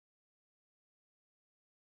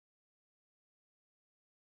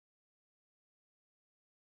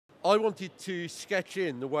I wanted to sketch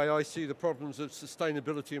in the way I see the problems of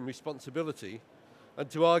sustainability and responsibility, and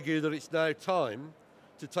to argue that it's now time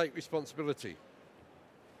to take responsibility.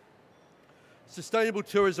 Sustainable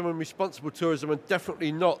tourism and responsible tourism are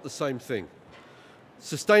definitely not the same thing.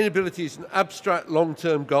 Sustainability is an abstract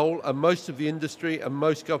long-term goal, and most of the industry and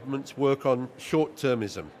most governments work on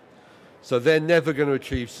short-termism. So they're never going to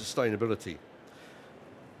achieve sustainability.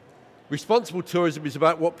 Responsible tourism is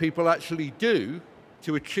about what people actually do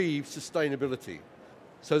to achieve sustainability.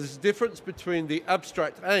 So there's a difference between the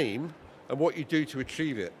abstract aim and what you do to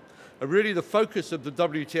achieve it. And really the focus of the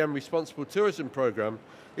WTM Responsible Tourism Programme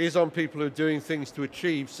is on people who are doing things to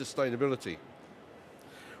achieve sustainability.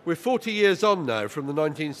 We're 40 years on now from the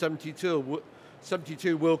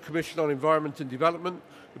 1972 World Commission on Environment and Development.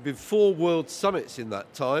 There have been 4 world summits in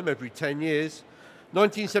that time, every 10 years.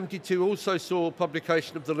 1972 also saw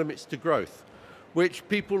publication of the limits to growth, which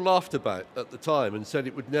people laughed about at the time and said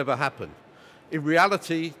it would never happen. In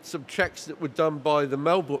reality, some checks that were done by the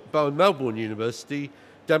Melbourne University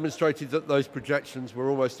demonstrated that those projections were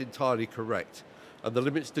almost entirely correct, and the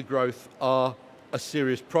limits to growth are a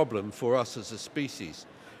serious problem for us as a species.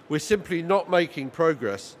 We're simply not making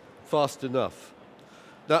progress fast enough.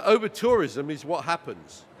 Now, over-tourism is what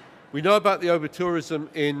happens. We know about the over-tourism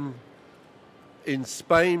in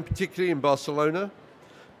Spain, particularly in Barcelona,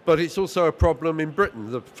 but it's also a problem in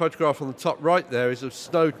Britain. The photograph on the top right there is of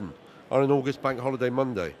Snowdon on an August Bank Holiday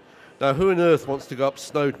Monday. Now, who on earth wants to go up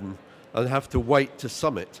Snowdon and have to wait to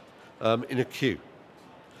summit in a queue?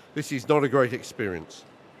 This is not a great experience.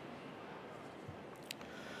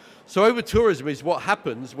 So over-tourism is what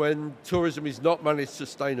happens when tourism is not managed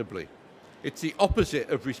sustainably. It's the opposite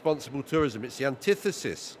of responsible tourism. It's the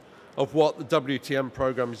antithesis of what the WTM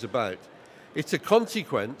programme is about. It's a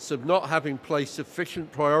consequence of not having placed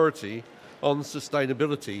sufficient priority on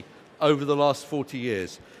sustainability over the last 40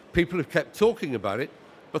 years. People have kept talking about it,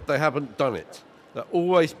 but they haven't done it. They're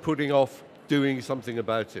always putting off doing something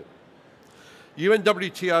about it.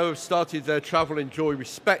 UNWTO have started their Travel, Enjoy,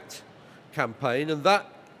 Respect campaign, and that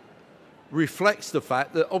reflects the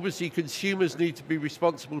fact that obviously consumers need to be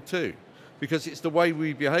responsible too, because it's the way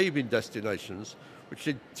we behave in destinations which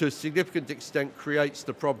to a significant extent creates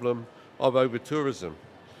the problem of over-tourism.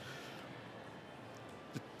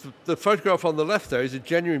 The photograph on the left there is a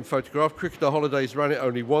genuine photograph. Cricketer Holidays ran it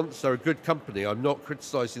only once. They're a good company. I'm not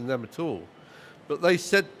criticising them at all. But they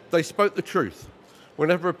spoke the truth.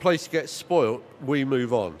 Whenever a place gets spoilt, we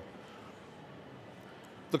move on.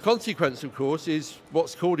 The consequence, of course, is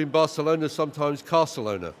what's called in Barcelona sometimes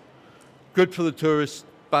Carcelona. Good for the tourists,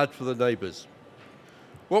 bad for the neighbours.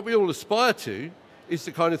 What we all aspire to is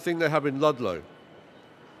the kind of thing they have in Ludlow,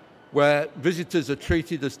 where visitors are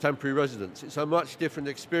treated as temporary residents. It's a much different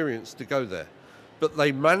experience to go there. But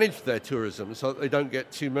they manage their tourism so that they don't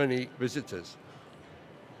get too many visitors.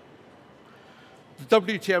 The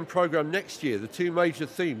WTM programme next year, the 2 major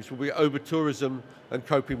themes will be over-tourism and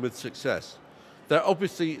coping with success. They're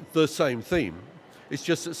obviously the same theme. It's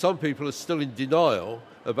just that some people are still in denial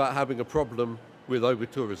about having a problem with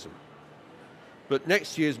over-tourism. But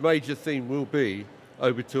next year's major theme will be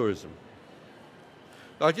over-tourism.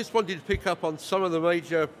 I just wanted to pick up on some of the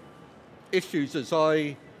major issues as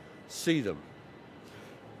I see them.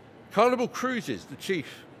 Carnival Cruises, the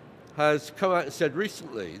chief, has come out and said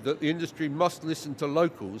recently that the industry must listen to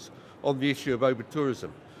locals on the issue of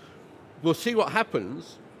over-tourism. We'll see what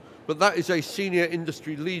happens, but that is a senior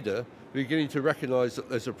industry leader beginning to recognise that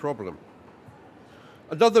there's a problem.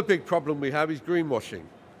 Another big problem we have is greenwashing.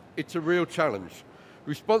 It's a real challenge.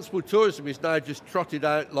 Responsible tourism is now just trotted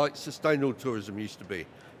out like sustainable tourism used to be.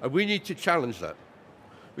 And we need to challenge that.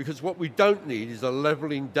 Because what we don't need is a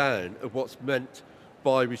levelling down of what's meant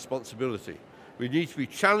by responsibility. We need to be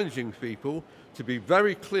challenging people to be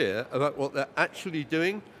very clear about what they're actually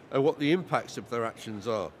doing and what the impacts of their actions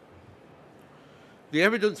are. The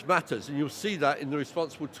evidence matters, and you'll see that in the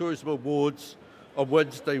Responsible Tourism Awards on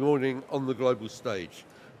Wednesday morning on the global stage.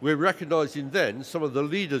 We're recognising then some of the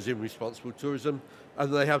leaders in responsible tourism,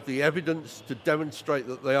 and they have the evidence to demonstrate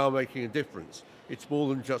that they are making a difference. It's more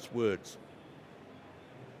than just words.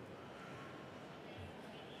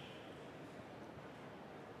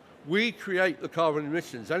 We create the carbon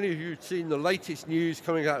emissions. Any of you who've seen the latest news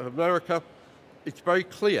coming out of America, it's very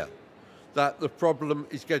clear that the problem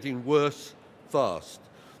is getting worse fast.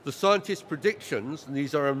 The scientists' predictions, and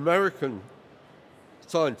these are American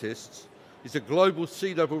scientists, is a global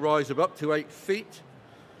sea level rise of up to 8 feet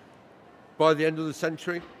by the end of the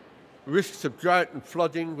century. Risks of drought and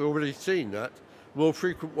flooding, we're already seeing that. More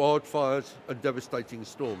frequent wildfires and devastating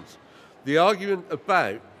storms. The argument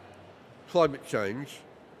about climate change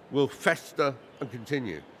will fester and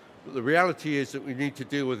continue. But the reality is that we need to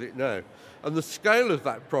deal with it now. And the scale of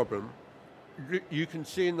that problem, you can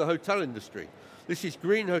see in the hotel industry. This is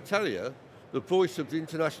Green Hotelier, the voice of the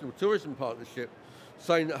International Tourism Partnership,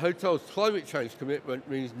 saying that hotels' climate change commitment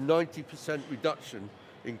means 90% reduction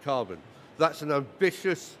in carbon. That's an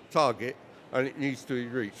ambitious target, and it needs to be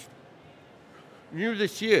reached. New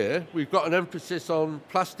this year, we've got an emphasis on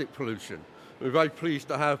plastic pollution. We're very pleased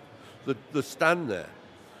to have the stand there.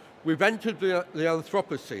 We've entered the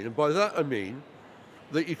Anthropocene, and by that I mean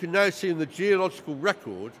that you can now see in the geological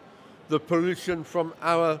record the pollution from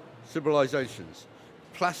our civilizations.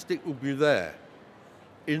 Plastic will be there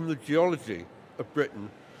in the geology of Britain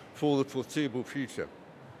for the foreseeable future.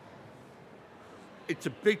 It's a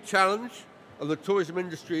big challenge, and the tourism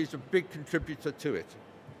industry is a big contributor to it.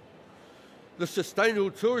 The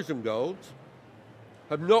sustainable tourism goals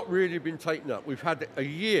have not really been taken up. We've had a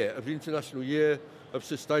year of the International Year of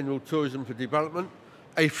Sustainable Tourism for Development.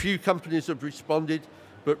 A few companies have responded,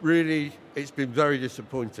 but really it's been very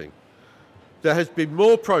disappointing. There has been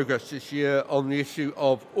more progress this year on the issue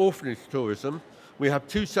of orphanage tourism. We have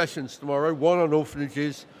 2 sessions tomorrow, one on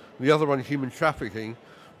orphanages, the other on human trafficking,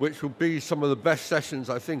 which will be some of the best sessions,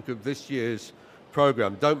 I think, of this year's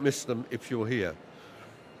programme. Don't miss them if you're here.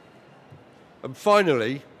 And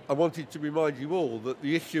finally, I wanted to remind you all that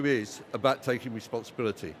the issue is about taking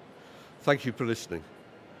responsibility. Thank you for listening.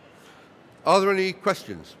 Are there any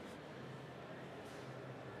questions?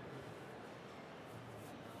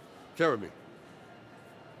 Jeremy.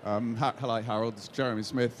 Hello, Harold. It's Jeremy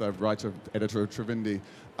Smith, writer, editor of Trevindi.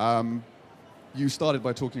 You started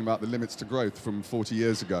by talking about the limits to growth from 40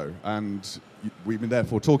 years ago, and we've been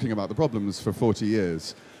therefore talking about the problems for 40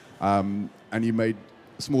 years. And you made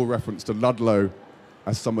a small reference to Ludlow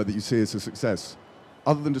as somewhere that you see as a success.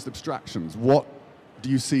 Other than just abstractions, what do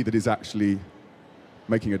you see that is actually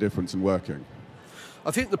making a difference and working? I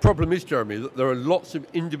think the problem is, Jeremy, that there are lots of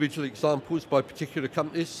individual examples by particular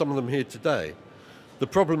companies, some of them here today. The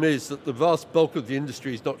problem is that the vast bulk of the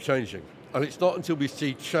industry is not changing. And it's not until we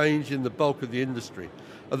see change in the bulk of the industry.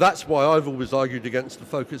 And that's why I've always argued against the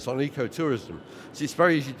focus on ecotourism. So it's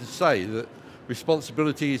very easy to say that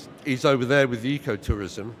responsibility is over there with the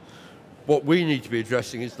ecotourism. What we need to be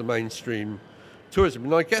addressing is the mainstream tourism.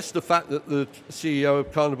 And I guess the fact that the CEO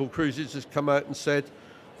of Carnival Cruises has come out and said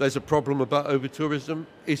there's a problem about over-tourism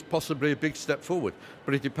is possibly a big step forward.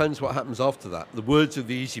 But it depends what happens after that. The words are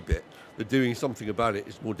the easy bit. The doing something about it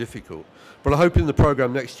is more difficult. But I hope in the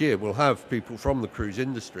programme next year we'll have people from the cruise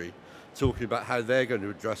industry talking about how they're going to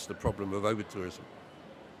address the problem of over-tourism.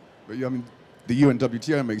 But, I mean, the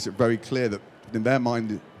UNWTO makes it very clear that in their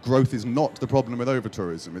mind, growth is not the problem with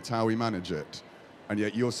over-tourism, it's how we manage it. And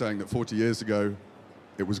yet you're saying that 40 years ago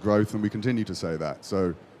it was growth, and we continue to say that.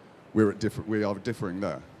 So we are differing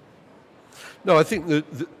there. No, I think the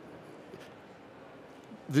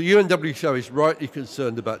UNWTO is rightly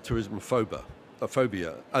concerned about tourism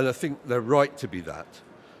phobia, and I think they're right to be that.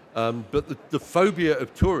 But the phobia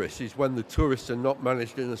of tourists is when the tourists are not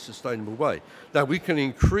managed in a sustainable way. Now, we can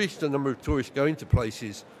increase the number of tourists going to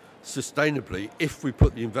places sustainably if we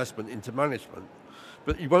put the investment into management.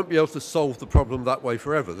 But you won't be able to solve the problem that way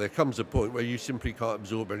forever. There comes a point where you simply can't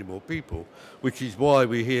absorb any more people, which is why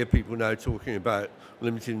we hear people now talking about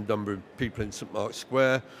limiting the number of people in St Mark's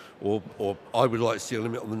Square, or I would like to see a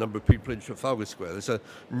limit on the number of people in Trafalgar Square. There's a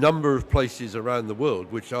number of places around the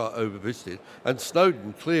world which are overvisited, and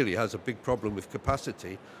Snowdon clearly has a big problem with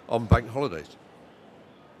capacity on bank holidays.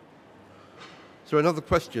 So another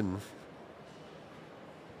question.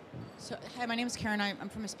 So, hi, my name is Karen. I'm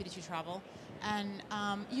from Expedition Travel. And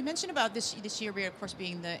you mentioned about this year, of course,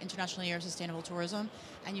 being the International Year of Sustainable Tourism,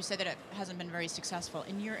 and you said that it hasn't been very successful.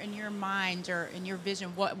 In your mind or in your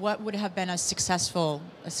vision, what would have been a successful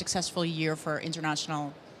year for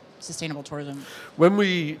international sustainable tourism? When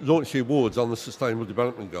we launched the awards on the Sustainable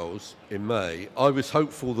Development Goals in May, I was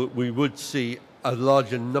hopeful that we would see a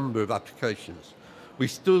larger number of applications. We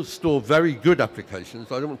still store very good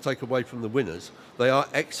applications. I don't want to take away from the winners. They are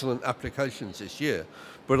excellent applications this year.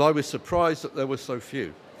 But I was surprised that there were so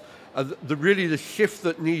few. Really the shift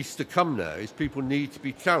that needs to come now is people need to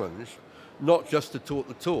be challenged, not just to talk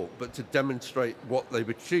the talk, but to demonstrate what they've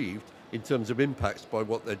achieved in terms of impacts by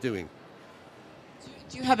what they're doing.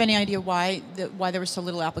 Do you have any idea why there was so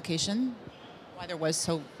little application? Why there was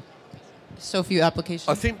so few applications?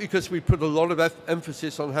 I think because we put a lot of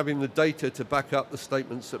emphasis on having the data to back up the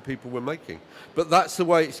statements that people were making. But that's the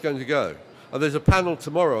way it's going to go. And there's a panel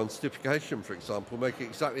tomorrow on certification, for example, making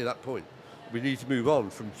exactly that point. We need to move on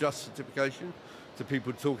from just certification to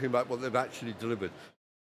people talking about what they've actually delivered.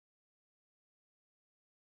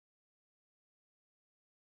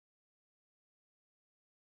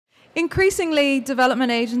 Increasingly,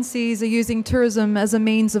 development agencies are using tourism as a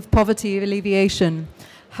means of poverty alleviation.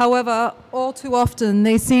 However, all too often,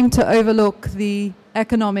 they seem to overlook the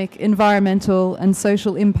economic, environmental, and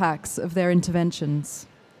social impacts of their interventions.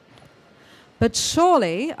 But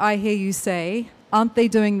surely, I hear you say, aren't they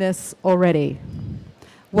doing this already?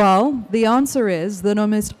 Well, the answer is that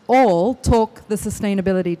almost all talk the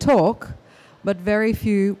sustainability talk, but very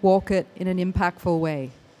few walk it in an impactful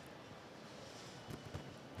way.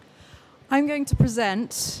 I'm going to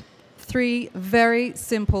present 3 very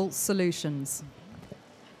simple solutions.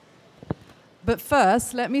 But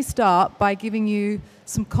first, let me start by giving you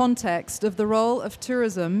some context of the role of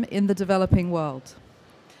tourism in the developing world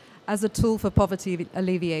as a tool for poverty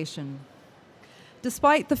alleviation.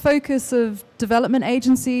 Despite the focus of development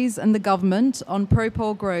agencies and the government on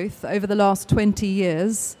pro-poor growth over the last 20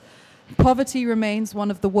 years, poverty remains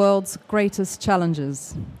one of the world's greatest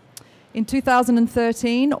challenges. In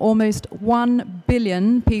 2013, almost 1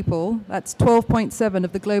 billion people, that's 12.7%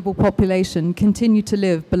 of the global population, continue to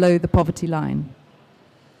live below the poverty line.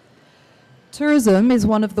 Tourism is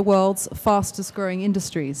one of the world's fastest growing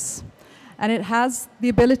industries, and it has the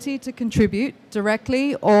ability to contribute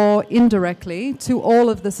directly or indirectly to all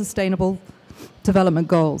of the sustainable development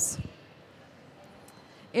goals.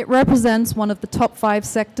 It represents one of the top 5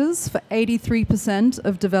 sectors for 83%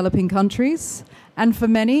 of developing countries, and for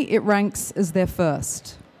many, it ranks as their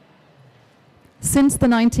first. Since the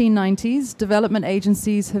 1990s, development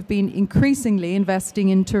agencies have been increasingly investing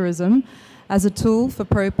in tourism as a tool for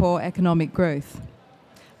pro-poor economic growth,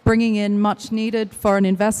 bringing in much needed foreign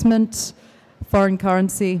investment, foreign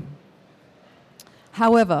currency.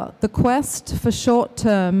 However, the quest for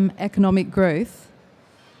short-term economic growth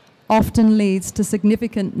often leads to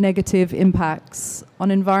significant negative impacts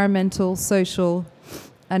on environmental, social,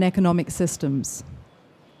 and economic systems.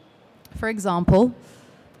 For example,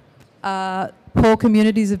 poor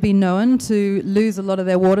communities have been known to lose a lot of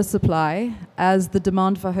their water supply as the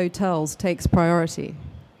demand for hotels takes priority.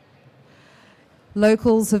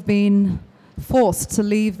 Locals have been forced to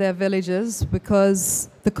leave their villages because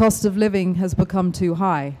the cost of living has become too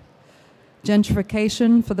high.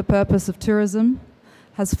 Gentrification for the purpose of tourism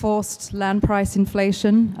has forced land price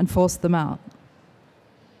inflation and forced them out.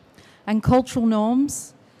 And cultural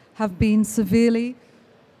norms have been severely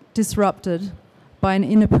disrupted by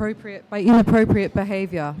inappropriate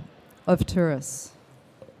behavior of tourists.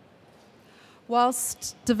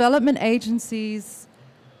 Whilst development agencies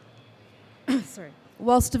have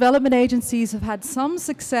had some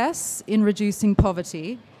success in reducing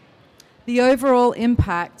poverty, the overall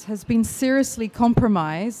impact has been seriously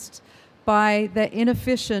compromised by their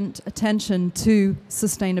inefficient attention to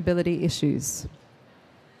sustainability issues.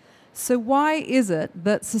 So why is it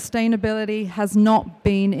that sustainability has not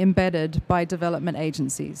been embedded by development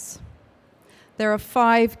agencies? There are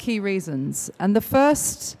 5 key reasons, and the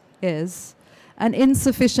first is an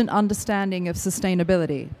insufficient understanding of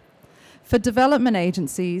sustainability. For development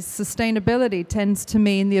agencies, sustainability tends to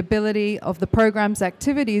mean the ability of the program's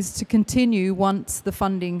activities to continue once the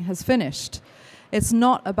funding has finished. It's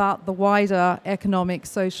not about the wider economic,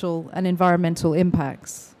 social, and environmental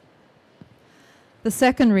impacts. The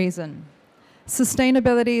second reason,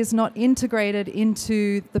 sustainability is not integrated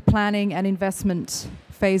into the planning and investment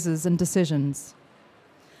phases and decisions.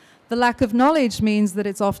 The lack of knowledge means that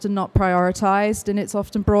it's often not prioritized, and it's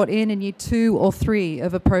often brought in year 2 or 3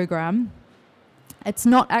 of a program. It's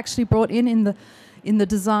not actually brought in the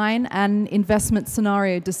design and investment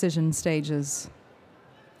scenario decision stages.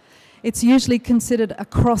 It's usually considered a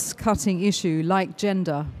cross-cutting issue like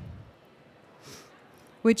gender,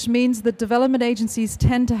 which means that development agencies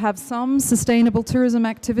tend to have some sustainable tourism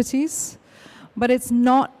activities, but it's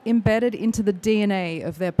not embedded into the DNA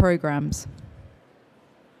of their programs.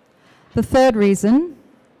 The third reason,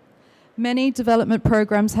 many development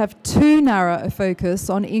programs have too narrow a focus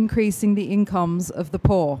on increasing the incomes of the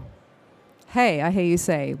poor. Hey, I hear you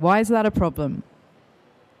say, why is that a problem?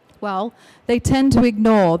 Well, they tend to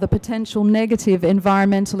ignore the potential negative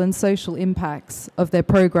environmental and social impacts of their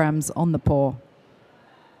programs on the poor.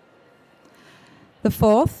 The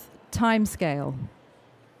fourth, timescale.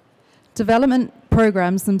 Development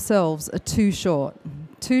programs themselves are too short.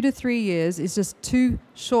 2 to 3 years is just too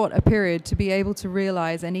short a period to be able to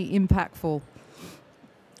realize any impactful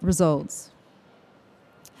results.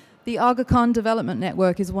 The Aga Khan Development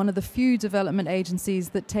Network is one of the few development agencies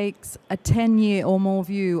that takes a 10-year or more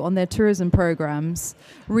view on their tourism programs,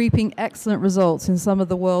 reaping excellent results in some of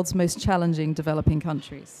the world's most challenging developing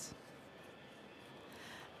countries.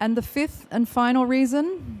 And the fifth and final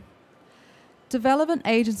reason, development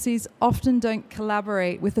agencies often don't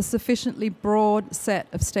collaborate with a sufficiently broad set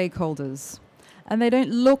of stakeholders, and they don't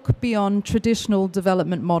look beyond traditional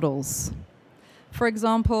development models. For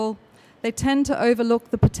example, they tend to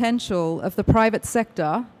overlook the potential of the private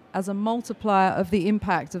sector as a multiplier of the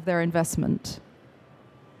impact of their investment.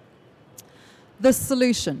 The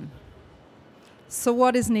solution. So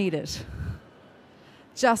what is needed?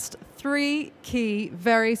 Just 3 key,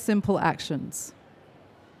 very simple actions.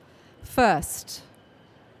 First,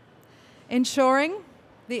 ensuring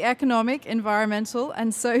the economic, environmental,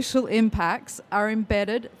 and social impacts are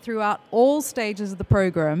embedded throughout all stages of the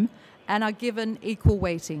program and are given equal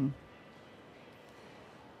weighting.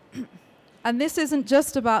 And this isn't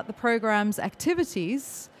just about the program's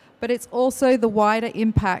activities, but it's also the wider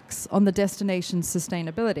impacts on the destination's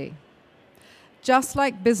sustainability. Just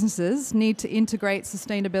like businesses need to integrate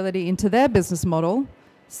sustainability into their business model,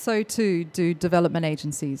 so too do development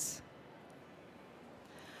agencies.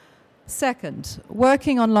 Second,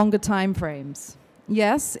 working on longer time frames.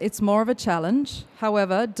 Yes, it's more of a challenge.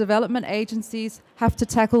 However, development agencies have to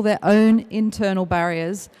tackle their own internal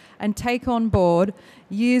barriers and take on board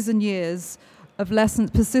years and years of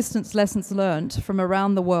persistent lessons learned from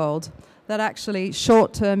around the world that actually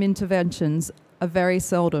short-term interventions are very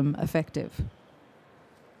seldom effective.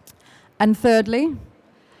 And thirdly,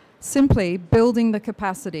 simply building the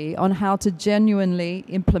capacity on how to genuinely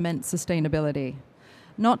implement sustainability,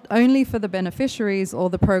 not only for the beneficiaries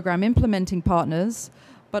or the program implementing partners,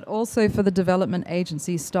 but also for the development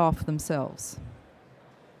agency staff themselves.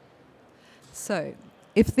 So,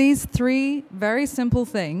 if these 3 very simple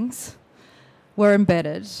things were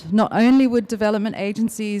embedded, not only would development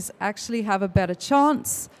agencies actually have a better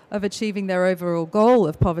chance of achieving their overall goal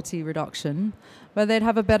of poverty reduction, but they'd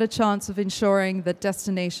have a better chance of ensuring that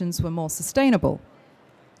destinations were more sustainable.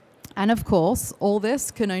 And of course, all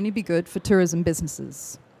this can only be good for tourism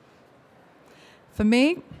businesses. For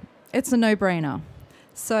me, it's a no-brainer.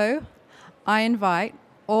 So I invite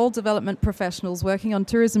all development professionals working on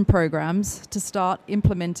tourism programs to start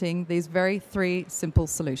implementing these very 3 simple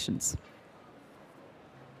solutions.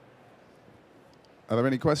 Are there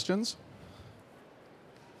any questions?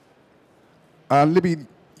 Libby,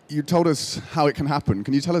 you told us how it can happen.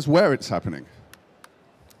 Can you tell us where it's happening?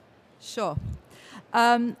 Sure.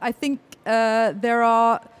 I think there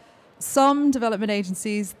are some development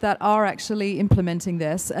agencies that are actually implementing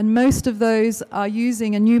this, and most of those are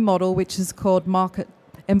using a new model which is called market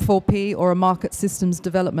M4P, or a market systems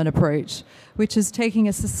development approach, which is taking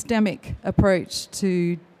a systemic approach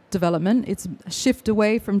to development. It's a shift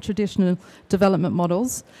away from traditional development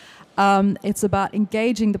models. It's about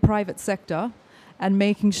engaging the private sector and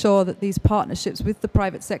making sure that these partnerships with the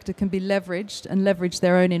private sector can be leveraged and leverage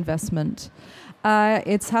their own investment.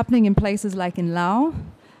 It's happening in places like in Laos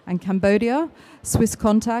and Cambodia. Swiss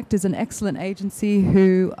Contact is an excellent agency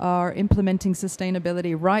who are implementing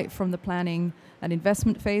sustainability right from the planning and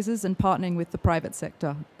investment phases and partnering with the private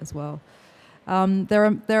sector as well.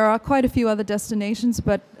 There are quite a few other destinations,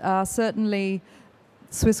 but certainly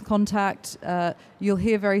Swiss Contact, you'll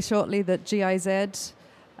hear very shortly that GIZ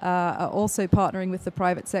are also partnering with the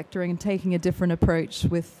private sector and taking a different approach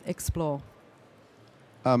with Explore.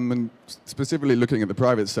 And specifically looking at the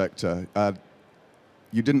private sector,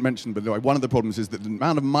 you didn't mention, but one of the problems is that the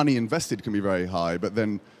amount of money invested can be very high, but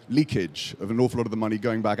then leakage of an awful lot of the money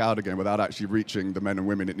going back out again without actually reaching the men and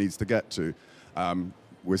women it needs to get to.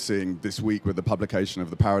 We're seeing this week with the publication of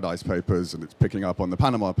the Paradise Papers, and it's picking up on the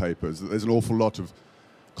Panama Papers, that there's an awful lot of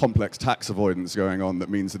complex tax avoidance going on that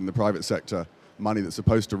means that in the private sector, money that's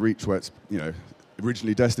supposed to reach where it's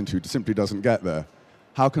originally destined to simply doesn't get there.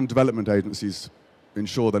 How can development agencies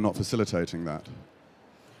ensure they're not facilitating that?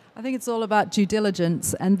 I think it's all about due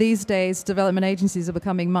diligence, and these days development agencies are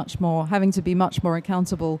becoming having to be much more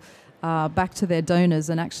accountable back to their donors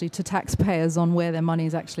and actually to taxpayers on where their money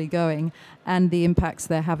is actually going and the impacts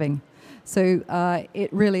they're having. So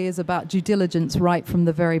it really is about due diligence right from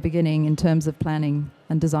the very beginning in terms of planning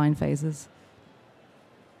and design phases.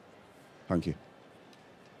 Thank you.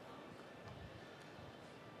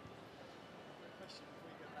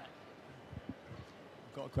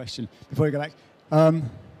 I've got a question before we go back.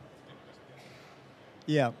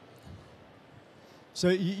 Yeah. So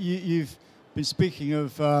you've been speaking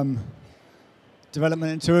of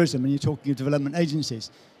development and tourism, and you're talking of development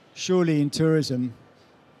agencies. Surely in tourism,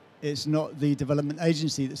 it's not the development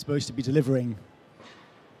agency that's supposed to be delivering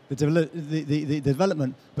the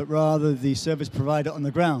development, but rather the service provider on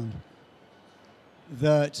the ground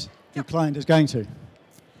that the client is going to.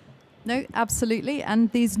 No, absolutely.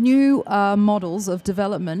 And these new models of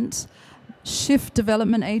development shift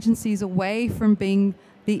development agencies away from being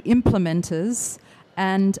the implementers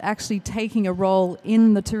and actually taking a role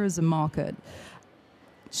in the tourism market,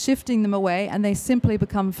 shifting them away, and they simply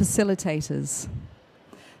become facilitators.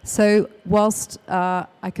 So whilst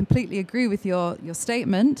I completely agree with your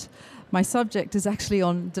statement, my subject is actually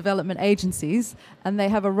on development agencies, and they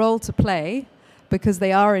have a role to play because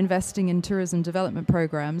they are investing in tourism development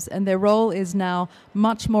programs, and their role is now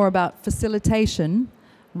much more about facilitation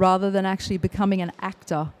rather than actually becoming an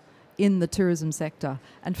actor in the tourism sector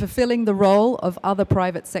and fulfilling the role of other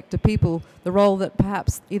private sector people, the role that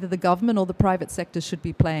perhaps either the government or the private sector should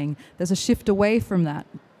be playing. There's a shift away from that.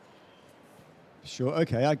 Sure,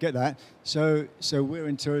 okay, I get that. So we're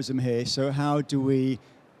in tourism here, so how do we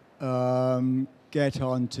get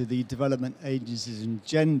on to the development agencies'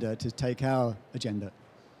 agenda to take our agenda?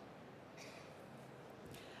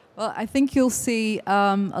 Well, I think you'll see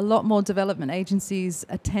a lot more development agencies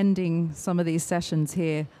attending some of these sessions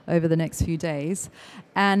here over the next few days.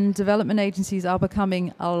 And development agencies are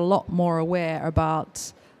becoming a lot more aware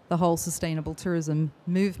about the whole sustainable tourism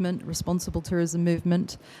movement, responsible tourism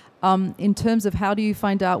movement. In terms of how do you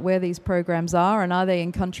find out where these programs are, and are they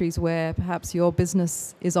in countries where perhaps your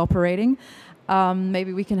business is operating?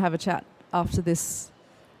 Maybe we can have a chat after this,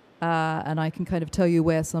 and I can kind of tell you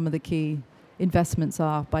where some of the key investments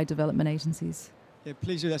are by development agencies. Yeah,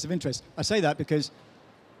 please do, that's of interest. I say that because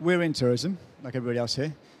we're in tourism, like everybody else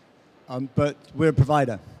here, but we're a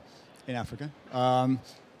provider in Africa.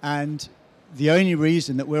 And the only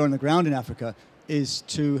reason that we're on the ground in Africa is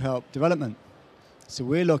to help development. So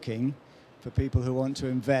we're looking for people who want to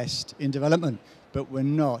invest in development, but we're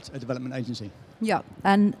not a development agency. Yeah,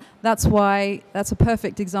 and that's why that's a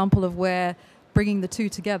perfect example of where bringing the two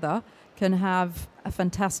together can have a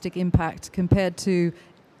fantastic impact compared to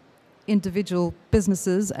individual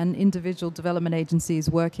businesses and individual development agencies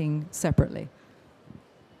working separately.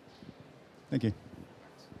 Thank you.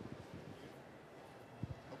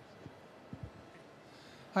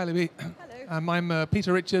 Hi, Libby. Hello. I'm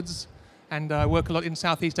Peter Richards, and I work a lot in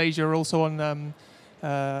Southeast Asia, also on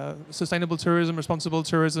sustainable tourism, responsible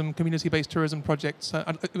tourism, community-based tourism projects.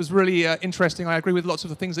 It was really interesting. I agree with lots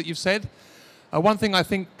of the things that you've said. One thing I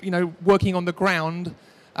think, working on the ground,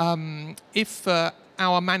 if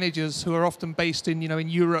our managers who are often based in, in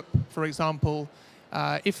Europe, for example,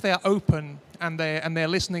 if they're open and they're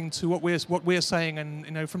listening to what we're saying,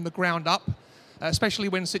 and from the ground up, especially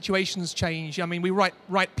when situations change. I mean, we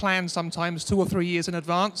write plans sometimes 2 or 3 years in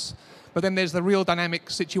advance, but then there's the real dynamic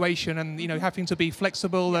situation, and having to be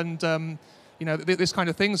flexible and this kind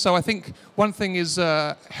of thing. So I think one thing is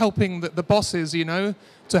helping the bosses,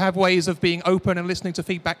 to have ways of being open and listening to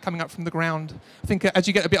feedback coming up from the ground. I think as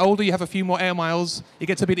you get a bit older, you have a few more air miles, it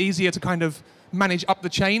gets a bit easier to kind of manage up the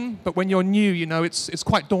chain. But when you're new, it's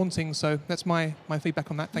quite daunting. So that's my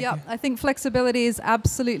feedback on that. Thank you. I think flexibility is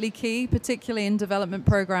absolutely key, particularly in development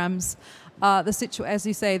programs. As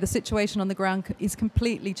you say, the situation on the ground is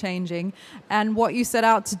completely changing, and what you set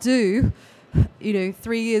out to do,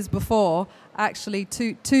 3 years before, actually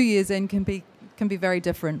 2 years in can be very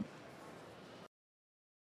different.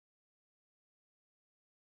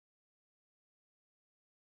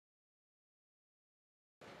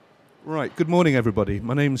 Right, good morning everybody.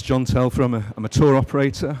 My name's John Telfer. I'm a tour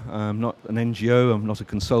operator. I'm not an NGO, I'm not a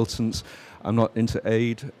consultant, I'm not into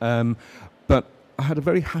aid. But I had a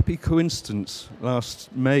very happy coincidence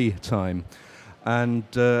last May time.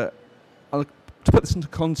 And to put this into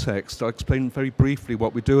context, I'll explain very briefly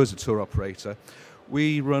what we do as a tour operator.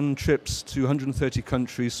 We run trips to 130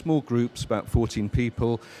 countries, small groups, about 14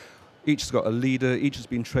 people. Each has got a leader, each has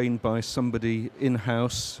been trained by somebody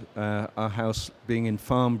in-house, our house being in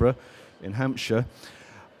Farnborough, in Hampshire,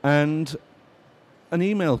 and an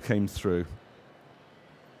email came through.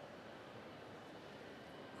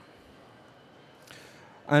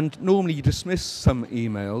 And normally you dismiss some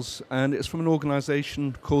emails, and it's from an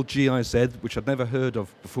organisation called GIZ, which I'd never heard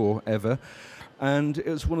of before, ever. And it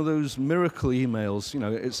was one of those miracle emails.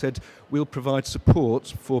 It said, we'll provide support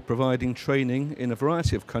for providing training in a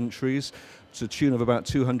variety of countries to the tune of about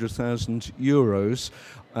 200,000 euros.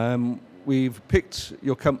 We've picked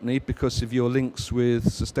your company because of your links with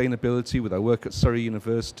sustainability, with our work at Surrey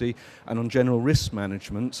University, and on general risk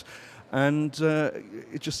management. And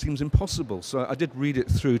it just seems impossible. So I did read it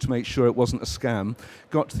through to make sure it wasn't a scam,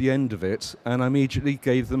 got to the end of it, and I immediately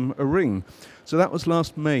gave them a ring. So that was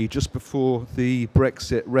last May, just before the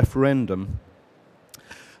Brexit referendum.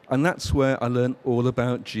 And that's where I learned all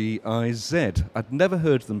about GIZ. I'd never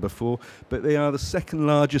heard of them before, but they are the second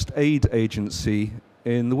largest aid agency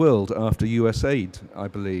in the world after USAID, I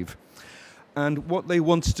believe. And what they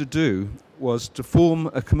wanted to do was to form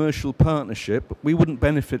a commercial partnership. We wouldn't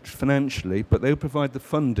benefit financially, but they would provide the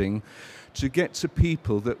funding to get to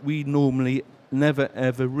people that we normally never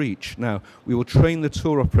ever reach. Now, we will train the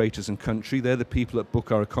tour operators in country. They're the people that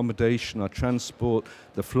book our accommodation, our transport,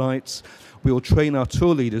 the flights. We will train our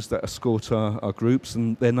tour leaders that escort our groups,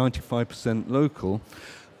 and they're 95% local.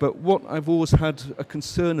 But what I've always had a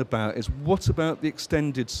concern about is, what about the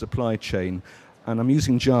extended supply chain? And I'm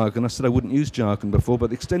using jargon. I said I wouldn't use jargon before, but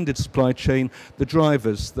the extended supply chain, the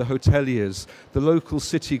drivers, the hoteliers, the local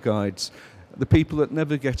city guides, the people that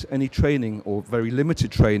never get any training or very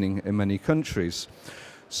limited training in many countries.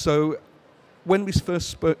 So when we first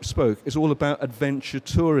spoke, it's all about adventure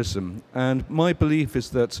tourism. And my belief is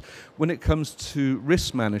that when it comes to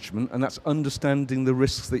risk management, and that's understanding the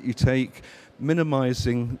risks that you take,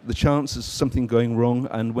 minimizing the chances of something going wrong,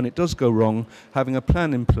 and when it does go wrong, having a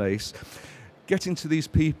plan in place, getting to these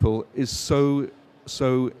people is so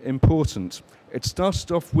important. It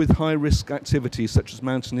started off with high-risk activities such as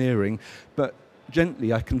mountaineering, but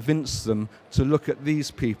gently I convinced them to look at these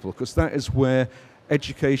people, because that is where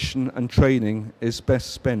education and training is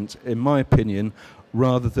best spent, in my opinion,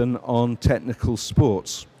 rather than on technical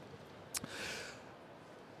sports.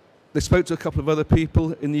 They spoke to a couple of other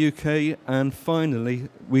people in the UK, and finally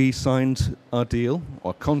we signed our deal,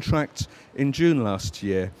 our contract, in June last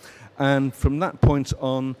year. And from that point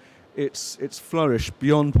on, it's flourished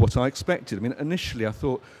beyond what I expected. I mean, initially I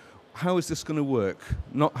thought, how is this going to work?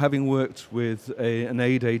 Not having worked with an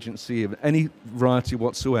aid agency of any variety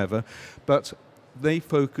whatsoever, but they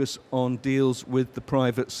focus on deals with the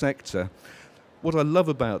private sector. What I love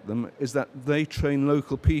about them is that they train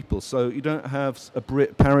local people, so you don't have a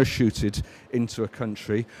Brit parachuted into a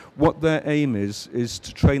country. What their aim is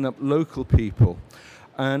to train up local people.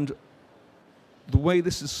 And the way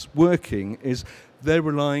this is working is they're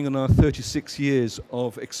relying on our 36 years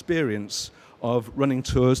of experience of running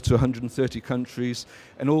tours to 130 countries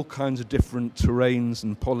and all kinds of different terrains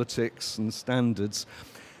and politics and standards.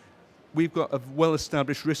 We've got a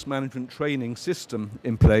well-established risk management training system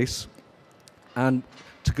in place, and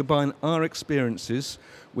to combine our experiences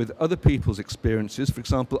with other people's experiences, for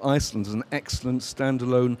example, Iceland has an excellent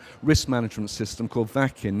standalone risk management system called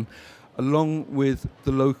VACIN, along with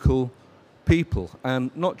the local people,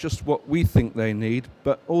 and not just what we think they need,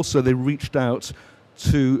 but also they reached out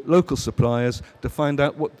to local suppliers to find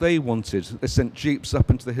out what they wanted. They sent jeeps up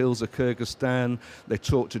into the hills of Kyrgyzstan, they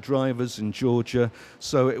talked to drivers in Georgia,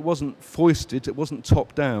 so it wasn't foisted, it wasn't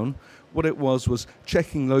top down. What it was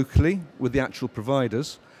checking locally with the actual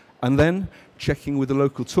providers, and then checking with the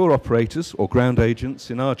local tour operators, or ground agents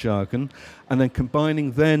in our jargon, and then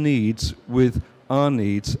combining their needs with our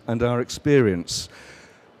needs and our experience.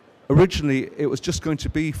 Originally, it was just going to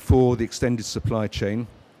be for the extended supply chain,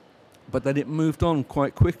 but then it moved on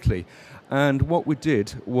quite quickly. And what we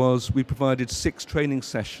did was we provided 6 training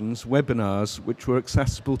sessions, webinars, which were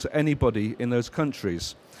accessible to anybody in those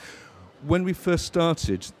countries. When we first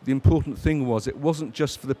started, the important thing was it wasn't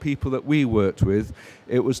just for the people that we worked with,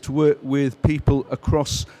 it was to work with people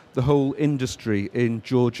across the whole industry in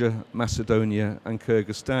Georgia, Macedonia and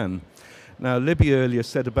Kyrgyzstan. Now, Libby earlier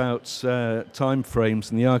said about time frames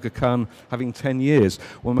and the Aga Khan having 10 years.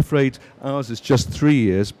 Well, I'm afraid ours is just 3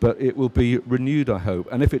 years, but it will be renewed, I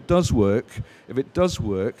hope. And if it does work,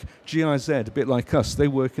 GIZ, a bit like us, they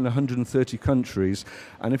work in 130 countries.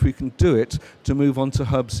 And if we can do it, to move on to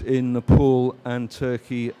hubs in Nepal and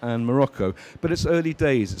Turkey and Morocco. But it's early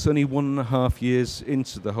days. It's only 1.5 years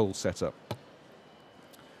into the whole setup.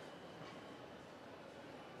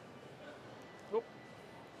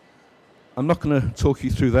 I'm not going to talk you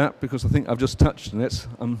through that because I think I've just touched on it.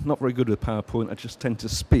 I'm not very good with PowerPoint, I just tend to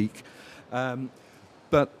speak.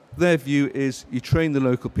 But their view is you train the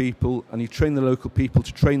local people and you train the local people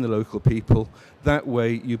to train the local people. That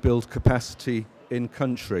way you build capacity in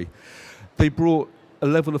country. They brought a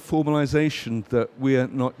level of formalisation that we're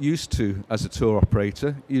not used to as a tour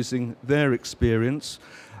operator, using their experience.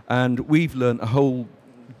 And we've learned a whole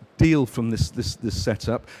deal from this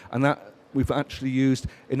setup, and that we've actually used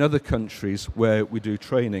in other countries where we do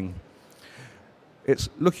training. It's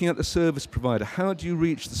looking at the service provider. How do you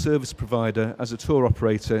reach the service provider as a tour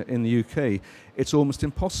operator in the UK? It's almost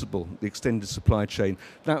impossible, the extended supply chain.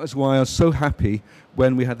 That was why I was so happy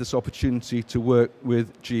when we had this opportunity to work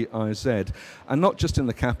with GIZ. And not just in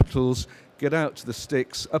the capitals, get out to the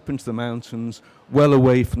sticks, up into the mountains, well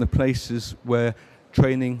away from the places where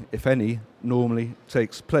training, if any, normally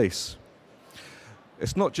takes place.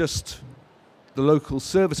 It's not just the local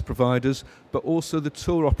service providers, but also the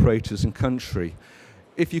tour operators in country.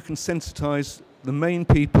 If you can sensitize the main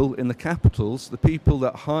people in the capitals, the people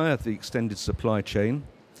that hire the extended supply chain,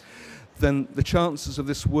 then the chances of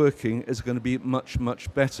this working is going to be much,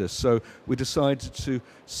 much better. So we decided to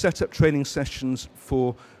set up training sessions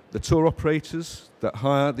for the tour operators that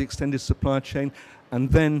hire the extended supply chain, and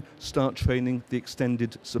then start training the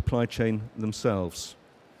extended supply chain themselves.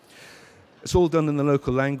 It's all done in the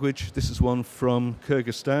local language. This is one from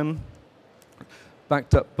Kyrgyzstan,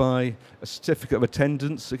 backed up by a certificate of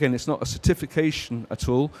attendance. Again, it's not a certification at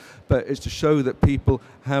all, but it's to show that people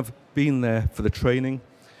have been there for the training.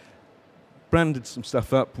 Branded some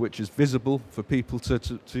stuff up which is visible for people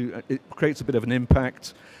it creates a bit of an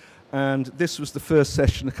impact. And this was the first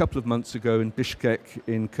session a couple of months ago in Bishkek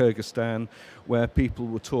in Kyrgyzstan, where people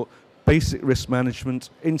were taught basic risk management,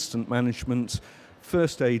 incident management,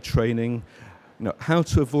 first aid training, how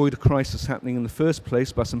to avoid a crisis happening in the first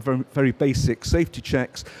place by some very, very basic safety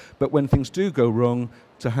checks, but when things do go wrong,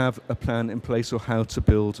 to have a plan in place or how to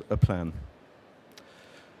build a plan.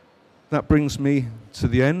 That brings me to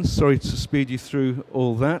the end. Sorry to speed you through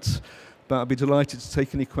all that, but I'd be delighted to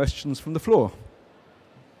take any questions from the floor.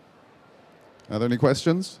 Are there any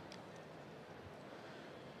questions?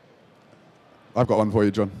 I've got one for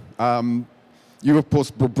you, John. You, of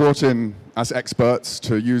course, were brought in as experts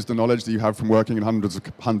to use the knowledge that you have from working in hundreds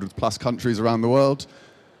plus countries around the world.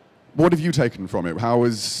 What have you taken from it? How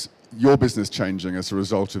is your business changing as a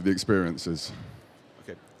result of the experiences?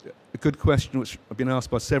 Okay. A good question, which I've been asked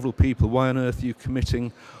by several people. Why on earth are you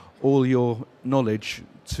committing all your knowledge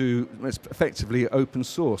to effectively open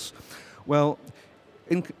source? Well,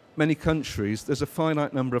 in many countries, there's a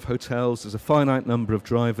finite number of hotels, there's a finite number of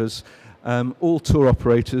drivers. All tour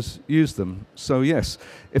operators use them. So yes,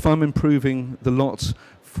 if I'm improving the lot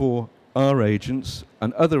for our agents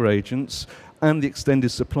and other agents and the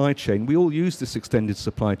extended supply chain, we all use this extended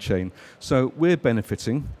supply chain. So we're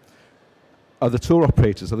benefiting, other tour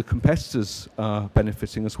operators, other competitors are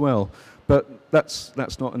benefiting as well. But that's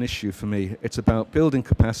not an issue for me. It's about building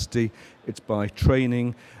capacity, it's by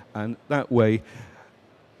training, and that way,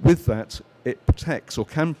 with that, it protects or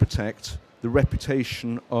can protect the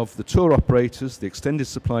reputation of the tour operators, the extended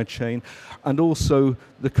supply chain, and also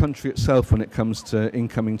the country itself when it comes to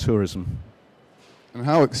incoming tourism. And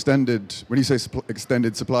how extended, when you say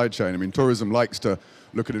extended supply chain, I mean, tourism likes to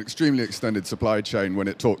look at an extremely extended supply chain when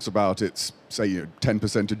it talks about its, say,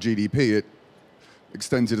 10% of GDP. It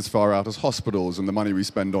extends it as far out as hospitals and the money we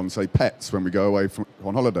spend on, say, pets when we go away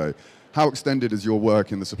on holiday. How extended is your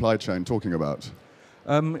work in the supply chain talking about?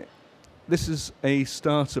 This is a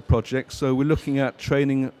starter project, so we're looking at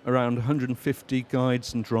training around 150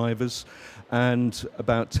 guides and drivers and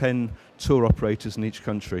about 10 tour operators in each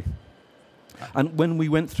country. And when we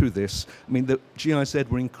went through this, I mean, the GIZ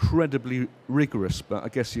were incredibly rigorous, but I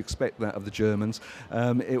guess you expect that of the Germans.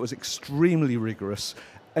 It was extremely rigorous.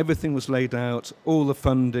 Everything was laid out, all the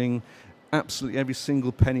funding, absolutely every single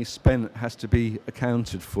penny spent has to be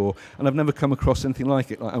accounted for. And I've never come across anything like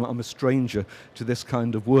it. I'm a stranger to this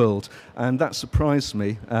kind of world. And that surprised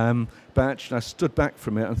me. But actually I stood back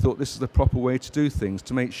from it and thought this is the proper way to do things,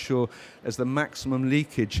 to make sure there's the maximum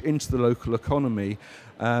leakage into the local economy,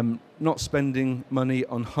 not spending money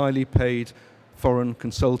on highly paid foreign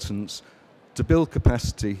consultants to build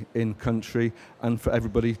capacity in country and for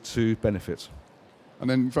everybody to benefit. And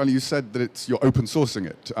then finally, you said that you're open sourcing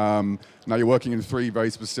it. Now you're working in 3 very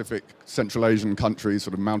specific Central Asian countries,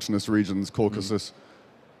 sort of mountainous regions, Caucasus.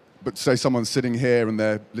 But say someone's sitting here and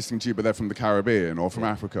they're listening to you, but they're from the Caribbean or from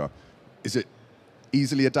Africa. Is it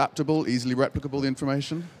easily adaptable, easily replicable, the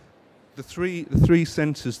information? The three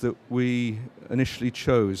centres that we initially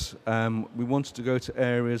chose, we wanted to go to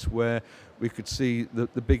areas where we could see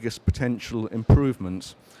the biggest potential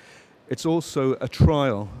improvements. It's also a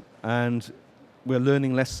trial, and we're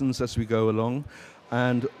learning lessons as we go along,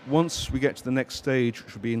 and once we get to the next stage,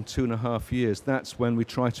 which will be in 2.5 years, that's when we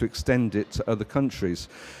try to extend it to other countries.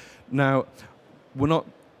 Now, we're not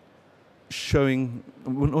sharing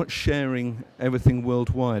everything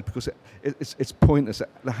worldwide because it's pointless.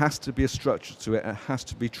 There has to be a structure to it. It has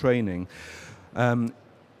to be training.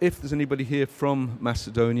 If there's anybody here from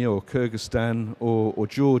Macedonia or Kyrgyzstan or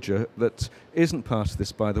Georgia that isn't part of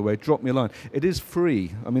this, by the way, drop me a line. It is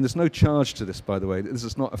free. I mean, there's no charge to this, by the way. This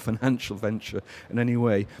is not a financial venture in any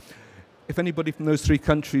way. If anybody from those 3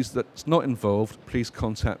 countries that's not involved, please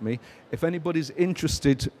contact me. If anybody's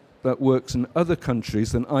interested that works in other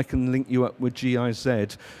countries, then I can link you up with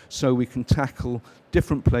GIZ so we can tackle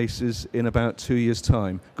different places in about 2 years'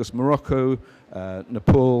 time. Because Morocco,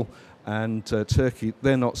 Nepal, and Turkey,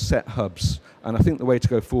 they're not set hubs. And I think the way to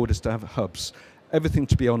go forward is to have hubs. Everything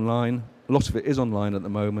to be online. A lot of it is online at the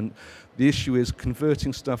moment. The issue is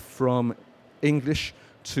converting stuff from English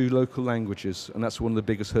to local languages, and that's one of the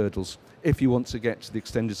biggest hurdles if you want to get to the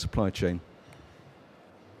extended supply chain.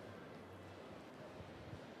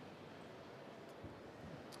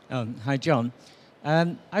 Hi, John.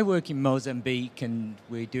 I work in Mozambique, and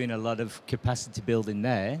we're doing a lot of capacity building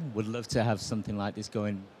there. Would love to have something like this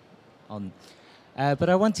going on. But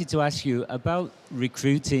I wanted to ask you about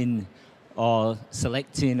recruiting or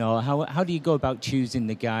selecting, or how do you go about choosing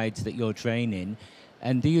the guides that you're training?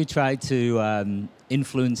 And do you try to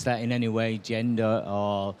influence that in any way, gender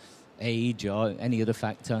or age or any other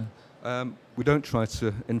factor? We don't try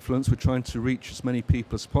to influence, we're trying to reach as many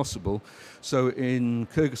people as possible. So in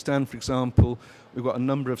Kyrgyzstan, for example, we've got a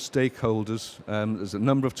number of stakeholders. There's a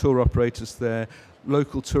number of tour operators there,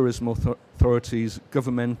 local tourism authorities,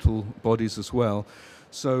 governmental bodies as well.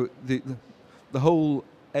 So the whole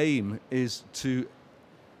aim is to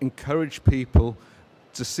encourage people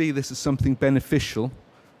to see this as something beneficial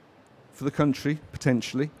for the country,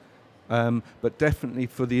 potentially, but definitely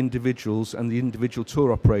for the individuals and the individual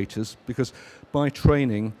tour operators, because by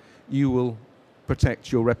training you will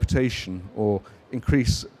protect your reputation or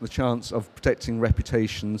increase the chance of protecting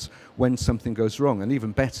reputations when something goes wrong, and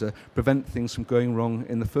even better, prevent things from going wrong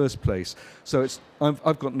in the first place. So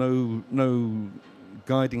I've got no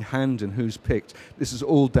guiding hand in who's picked. This is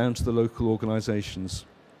all down to the local organisations.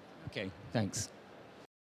 Okay, thanks.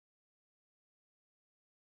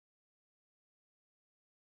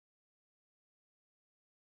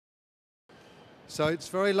 So it's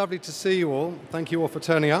very lovely to see you all. Thank you all for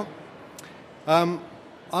turning up.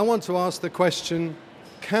 I want to ask the question,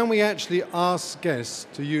 can we actually ask guests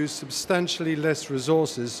to use substantially less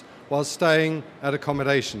resources while staying at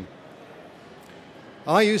accommodation?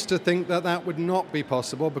 I used to think that that would not be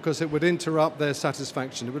possible because it would interrupt their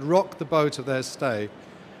satisfaction. It would rock the boat of their stay.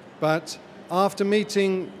 But after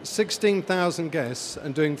meeting 16,000 guests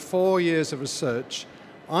and doing 4 years of research,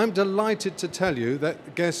 I'm delighted to tell you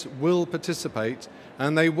that guests will participate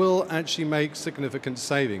and they will actually make significant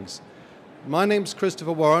savings. My name's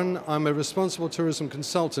Christopher Warren. I'm a responsible tourism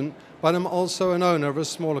consultant, but I'm also an owner of a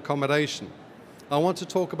small accommodation. I want to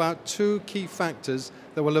talk about 2 key factors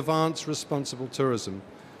that will advance responsible tourism.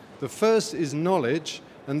 The first is knowledge,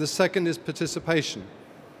 and the second is participation.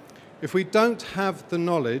 If we don't have the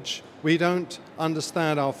knowledge, we don't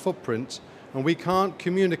understand our footprint, and we can't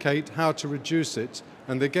communicate how to reduce it,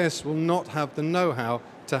 and the guests will not have the know-how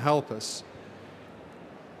to help us.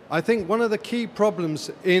 I think one of the key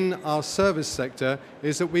problems in our service sector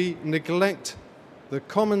is that we neglect the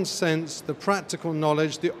common sense, the practical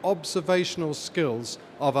knowledge, the observational skills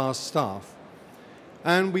of our staff.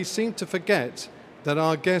 And we seem to forget that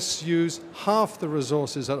our guests use half the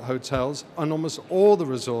resources at hotels and almost all the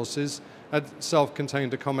resources at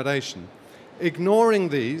self-contained accommodation. Ignoring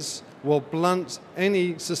these will blunt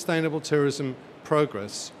any sustainable tourism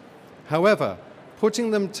progress. However,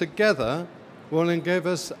 putting them together will give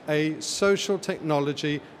us a social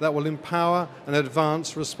technology that will empower and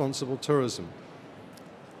advance responsible tourism.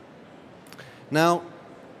 Now,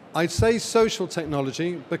 I say social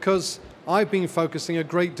technology because I've been focusing a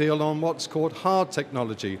great deal on what's called hard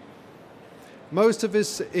technology. Most of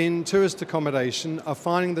us in tourist accommodation are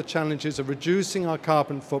finding the challenges of reducing our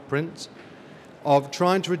carbon footprint, of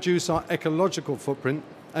trying to reduce our ecological footprint,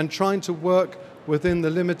 and trying to work within the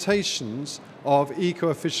limitations of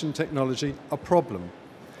eco-efficient technology a problem.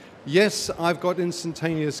 Yes, I've got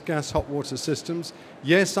instantaneous gas hot water systems.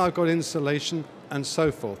 Yes, I've got insulation and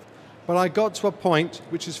so forth. But I got to a point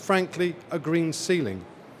which is frankly a green ceiling.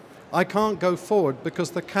 I can't go forward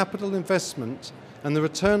because the capital investment and the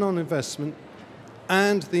return on investment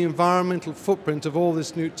and the environmental footprint of all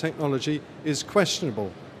this new technology is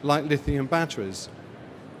questionable, like lithium batteries.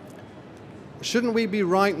 Shouldn't we be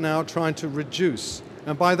right now trying to reduce?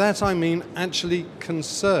 And by that I mean actually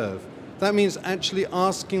conserve. That means actually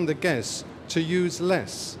asking the guests to use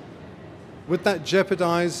less. Would that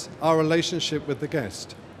jeopardize our relationship with the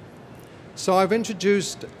guest? So I've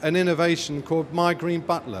introduced an innovation called My Green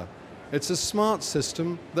Butler. It's a smart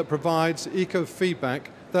system that provides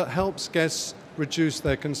eco-feedback that helps guests reduce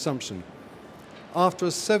their consumption. After a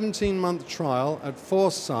 17-month trial at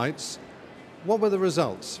 4 sites, what were the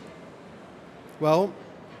results? Well,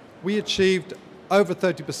 we achieved over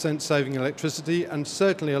 30% saving in electricity and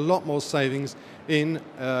certainly a lot more savings in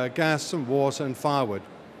gas and water and firewood.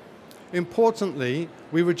 Importantly,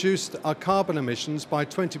 we reduced our carbon emissions by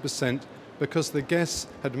 20% because the guests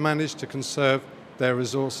had managed to conserve their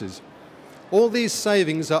resources. All these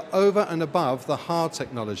savings are over and above the hard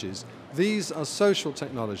technologies. These are social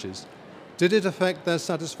technologies. Did it affect their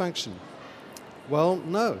satisfaction? Well,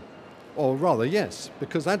 no. Or rather, yes,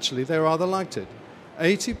 because actually they rather liked it.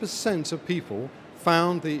 80% of people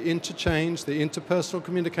found the interchange, the interpersonal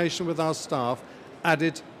communication with our staff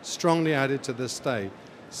strongly added to their stay.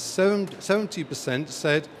 70%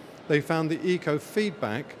 said they found the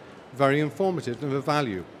eco-feedback very informative and of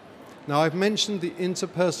value. Now, I've mentioned the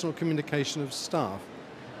interpersonal communication of staff.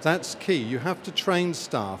 That's key. You have to train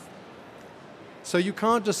staff. So you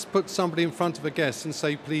can't just put somebody in front of a guest and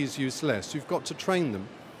say, please use less. You've got to train them.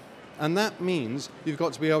 And that means you've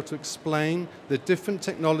got to be able to explain the different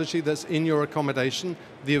technology that's in your accommodation,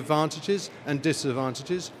 the advantages and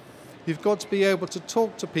disadvantages. You've got to be able to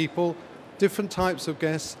talk to people, different types of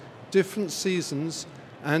guests, different seasons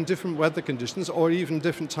and different weather conditions, or even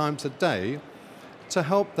different times of day, to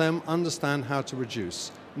help them understand how to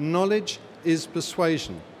reduce. Knowledge is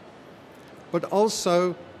persuasion. But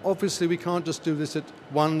also, obviously, we can't just do this at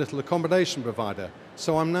one little accommodation provider.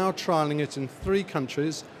 So I'm now trialing it in 3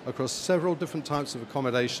 countries across several different types of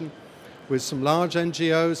accommodation with some large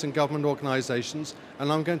NGOs and government organizations,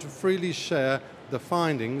 and I'm going to freely share the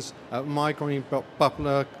findings at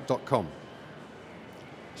mygreenbutler.com.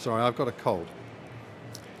 Sorry, I've got a cold.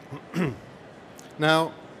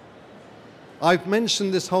 Now, I've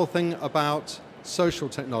mentioned this whole thing about social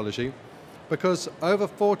technology because over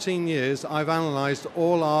 14 years I've analyzed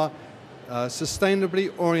all our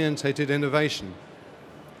sustainably orientated innovation.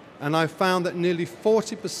 And I found that nearly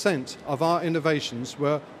 40% of our innovations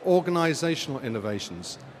were organizational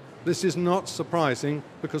innovations. This is not surprising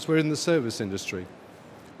because we're in the service industry.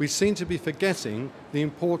 We seem to be forgetting the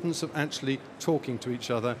importance of actually talking to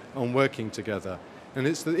each other and working together. And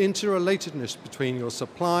it's the interrelatedness between your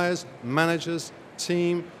suppliers, managers,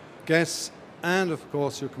 team, guests, and of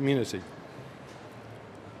course your community.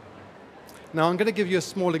 Now I'm going to give you a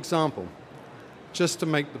small example just to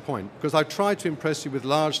make the point, because I've tried to impress you with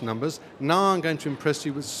large numbers. Now I'm going to impress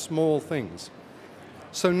you with small things.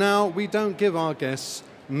 So now we don't give our guests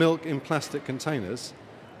milk in plastic containers.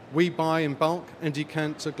 We buy in bulk and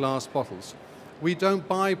decant to glass bottles. We don't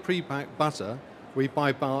buy pre-packed butter. We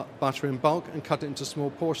buy butter in bulk and cut it into small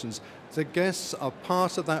portions. The guests are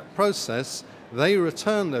part of that process. They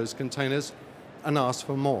return those containers and ask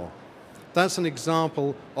for more. That's an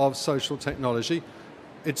example of social technology.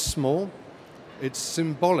 It's small. It's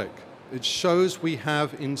symbolic. It shows we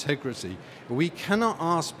have integrity. We cannot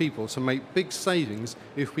ask people to make big savings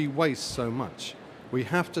if we waste so much. We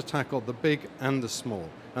have to tackle the big and the small,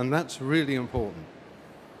 and that's really important.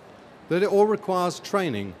 That it all requires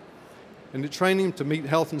training, and the training to meet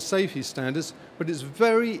health and safety standards, but it's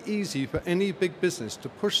very easy for any big business to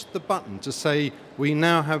push the button to say, we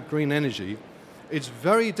now have green energy. It's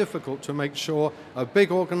very difficult to make sure a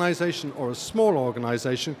big organization or a small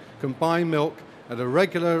organization can buy milk at a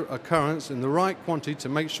regular occurrence in the right quantity to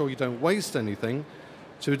make sure you don't waste anything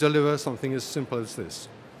to deliver something as simple as this.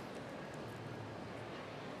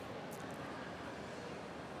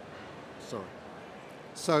 Sorry.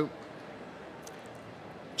 So,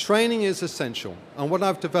 training is essential, and what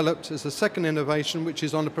I've developed is a second innovation which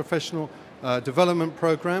is on a professional development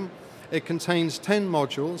program. It contains 10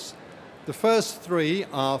 modules. The first 3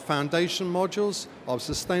 are foundation modules of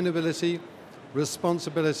sustainability,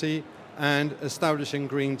 responsibility, and establishing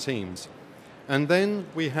green teams. And then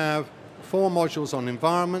we have 4 modules on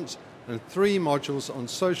environment and 3 modules on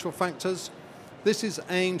social factors. This is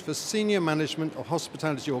aimed for senior management of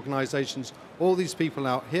hospitality organizations. All these people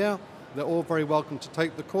out here, they're all very welcome to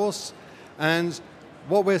take the course. And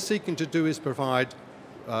what we're seeking to do is provide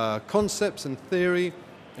concepts and theory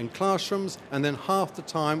in classrooms, and then half the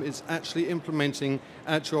time it's actually implementing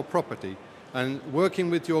at your property and working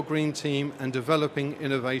with your green team and developing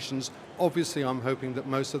innovations. Obviously, I'm hoping that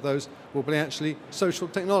most of those will be actually social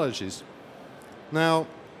technologies. Now,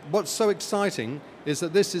 what's so exciting is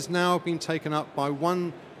that this is now being taken up by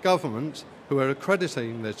one government who are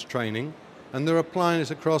accrediting this training, and they're applying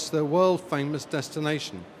it across their world-famous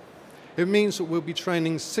destination. It means that we'll be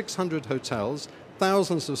training 600 hotels,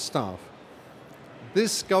 thousands of staff.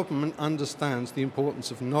 This government understands the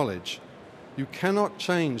importance of knowledge. You cannot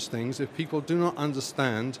change things if people do not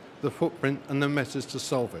understand the footprint and the methods to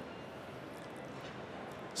solve it.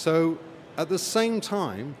 So, at the same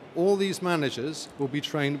time, all these managers will be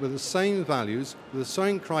trained with the same values, with the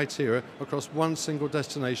same criteria across one single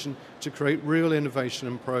destination to create real innovation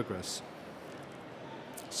and progress.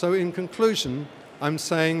 So in conclusion, I'm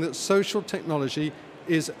saying that social technology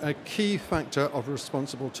is a key factor of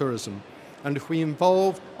responsible tourism. And if we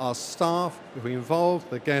involve our staff, if we involve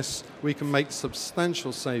the guests, we can make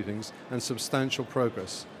substantial savings and substantial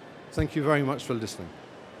progress. Thank you very much for listening.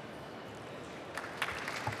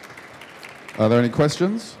 Are there any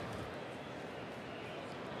questions?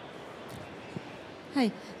 Hi,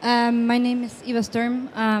 my name is Eva Sturm.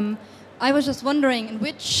 I was just wondering, in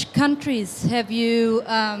which countries have you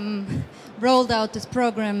rolled out this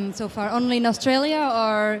program so far? Only in Australia,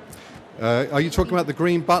 or? Are you talking about the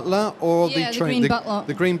Green Butler or Yeah, the the Green Butler.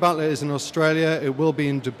 The Green Butler is in Australia, it will be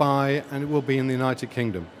in Dubai, and it will be in the United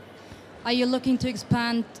Kingdom. Are you looking to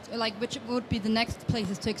expand, like which would be the next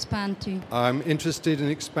places to expand to? I'm interested in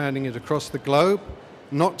expanding it across the globe,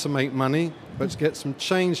 not to make money, but to get some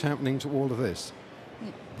change happening to all of this.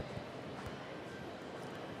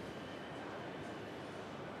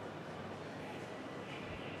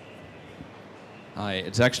 Hi,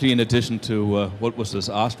 it's actually in addition to what was just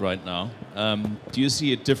asked right now. Do you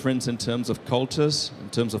see a difference in terms of cultures, in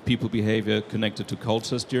terms of people behavior connected to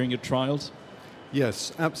cultures during your trials?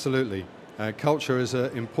 Yes, absolutely. Culture is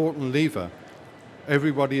an important lever.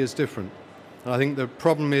 Everybody is different. And I think the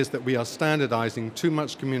problem is that we are standardizing too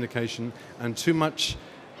much communication and too much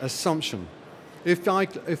assumption. If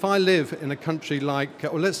I live in a country like,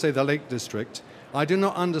 or let's say the Lake District, I do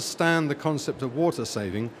not understand the concept of water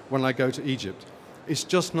saving when I go to Egypt. It's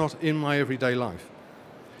just not in my everyday life.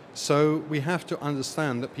 So we have to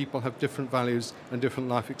understand that people have different values and different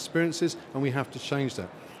life experiences, and we have to change that.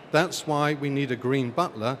 That's why we need a green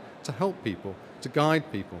butler to help people, to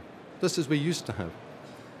guide people, just as we used to have.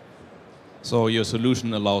 So your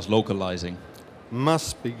solution allows localizing?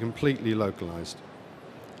 Must be completely localized.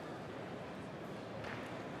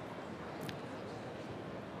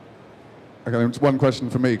 Okay, just one question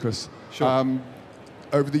for me, Chris. Sure.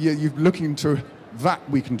 Over the year, you've looking into that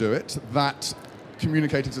we can do it, that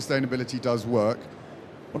communicating sustainability does work.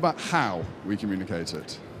 What about how we communicate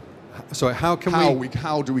it? So how can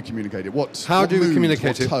how do we communicate it? How do we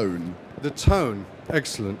communicate it? What tone? The tone,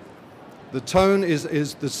 excellent. The tone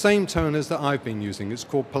is the same tone as that I've been using. It's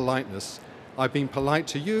called politeness. I've been polite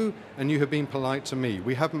to you, and you have been polite to me.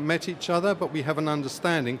 We haven't met each other, but we have an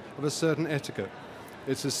understanding of a certain etiquette.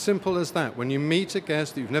 It's as simple as that. When you meet a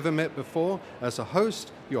guest that you've never met before, as a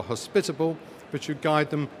host, you're hospitable, but you guide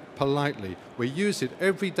them politely. We use it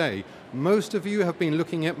every day. Most of you have been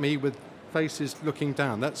looking at me with faces looking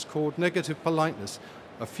down. That's called negative politeness.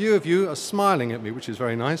 A few of you are smiling at me, which is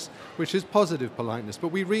very nice, which is positive politeness.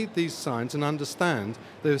 But we read these signs and understand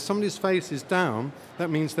that if somebody's face is down, that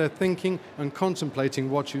means they're thinking and contemplating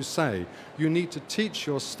what you say. You need to teach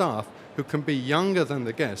your staff, who can be younger than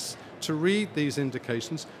the guests, to read these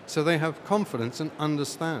indications so they have confidence and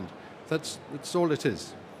understand. That's all it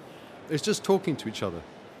is. It's just talking to each other,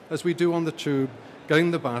 as we do on the tube,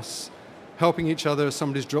 getting the bus, helping each other if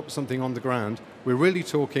somebody's dropped something on the ground. We're really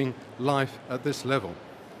talking life at this level.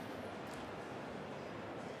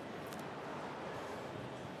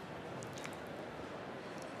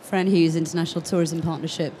 Fran Hughes, International Tourism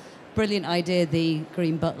Partnership. Brilliant idea, the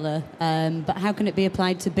Green Butler, but how can it be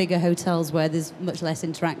applied to bigger hotels where there's much less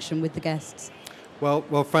interaction with the guests?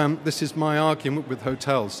 Well, Fran, this is my argument with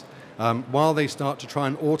hotels. While they start to try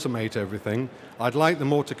and automate everything, I'd like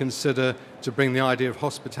them all to consider to bring the idea of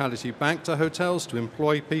hospitality back to hotels, to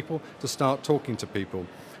employ people, to start talking to people.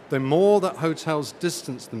 The more that hotels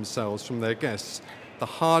distance themselves from their guests, the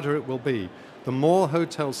harder it will be. The more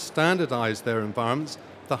hotels standardize their environments,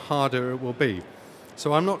 the harder it will be.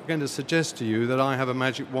 So I'm not going to suggest to you that I have a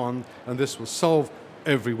magic wand and this will solve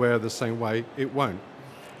everywhere the same way. It won't.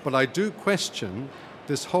 But I do question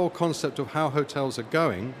this whole concept of how hotels are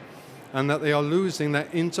going, and that they are losing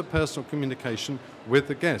that interpersonal communication with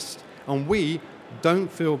the guest. And we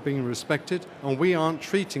don't feel being respected, and we aren't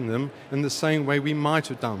treating them in the same way we might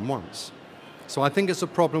have done once. So I think it's a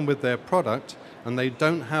problem with their product, and they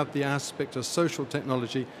don't have the aspect of social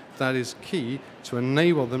technology that is key to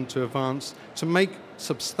enable them to advance, to make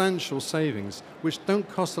substantial savings, which don't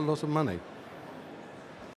cost a lot of money.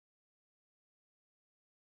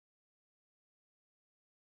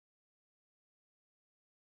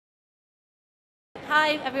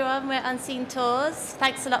 Hi everyone, we're Unseen Tours.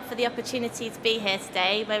 Thanks a lot for the opportunity to be here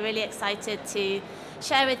today. We're really excited to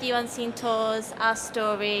share with you Unseen Tours, our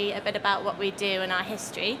story, a bit about what we do and our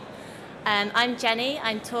history. I'm Jenny,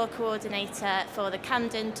 I'm tour coordinator for the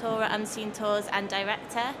Camden tour at Unseen Tours and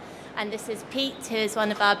director. And this is Pete, who is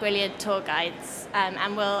one of our brilliant tour guides.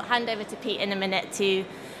 And we'll hand over to Pete in a minute to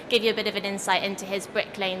give you a bit of an insight into his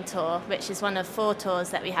Brick Lane tour, which is one of 4 tours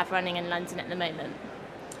that we have running in London at the moment.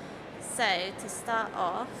 So, to start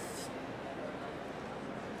off,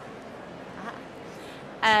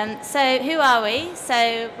 so who are we?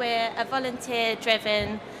 So we're a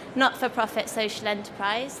volunteer-driven, not-for-profit social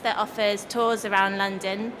enterprise that offers tours around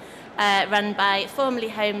London, run by formerly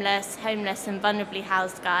homeless and vulnerably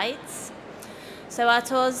housed guides. So our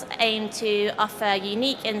tours aim to offer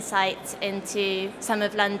unique insight into some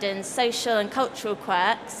of London's social and cultural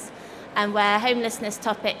quirks, and where homelessness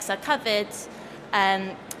topics are covered,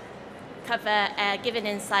 give an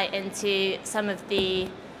insight into some of the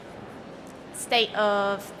state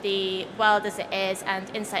of the world as it is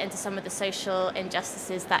and insight into some of the social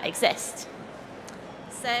injustices that exist.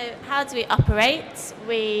 So how do we operate?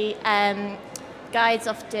 Guides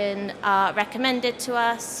often are recommended to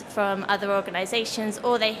us from other organisations,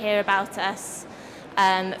 or they hear about us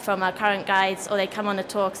from our current guides, or they come on a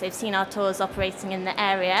tour because they've seen our tours operating in the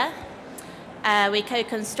area. We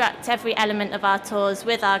co-construct every element of our tours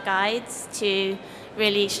with our guides to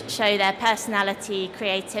really show their personality,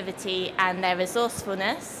 creativity, and their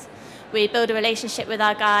resourcefulness. We build a relationship with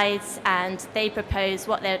our guides, and they propose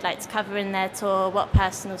what they would like to cover in their tour, what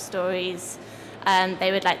personal stories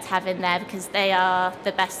they would like to have in there, because they are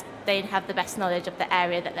the best, they have the best knowledge of the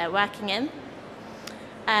area that they're working in.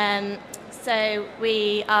 So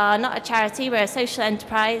we are not a charity, we're a social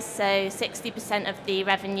enterprise, so 60% of the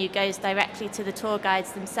revenue goes directly to the tour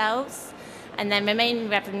guides themselves, and then remaining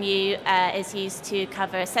revenue is used to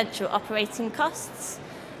cover essential operating costs,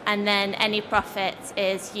 and then any profit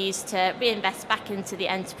is used to reinvest back into the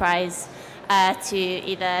enterprise to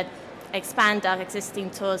either expand our existing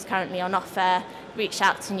tours currently on offer, reach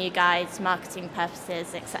out to new guides, marketing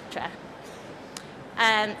purposes, etc.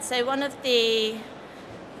 So one of the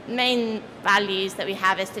main values that we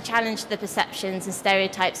have is to challenge the perceptions and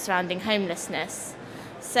stereotypes surrounding homelessness.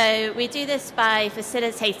 So we do this by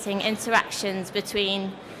facilitating interactions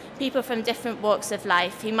between people from different walks of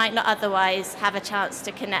life who might not otherwise have a chance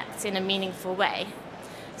to connect in a meaningful way.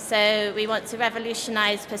 So we want to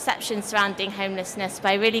revolutionise perceptions surrounding homelessness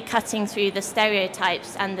by really cutting through the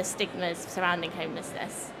stereotypes and the stigmas surrounding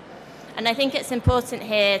homelessness. And I think it's important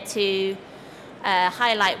here to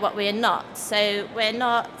highlight what we're not. So we're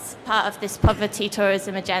not part of this poverty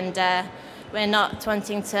tourism agenda. We're not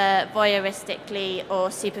wanting to voyeuristically or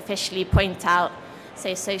superficially point out,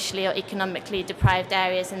 say, socially or economically deprived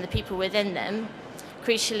areas and the people within them.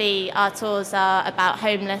 Crucially, our tours are about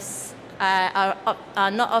homeless,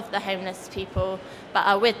 are not of the homeless people, but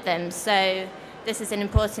are with them. So this is an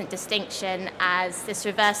important distinction, as this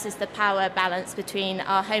reverses the power balance between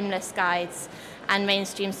our homeless guides and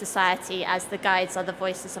mainstream society, as the guides are the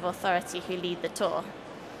voices of authority who lead the tour.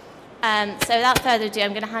 So without further ado,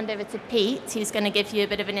 I'm going to hand over to Pete, who's going to give you a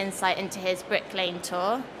bit of an insight into his Brick Lane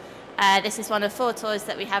tour. This is one of 4 tours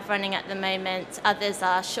that we have running at the moment. Others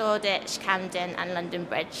are Shoreditch, Camden, and London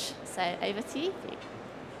Bridge. So over to you, Pete.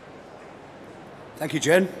 Thank you,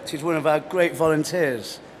 Jen. She's one of our great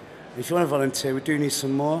volunteers. If you want to volunteer, we do need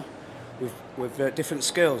some more with different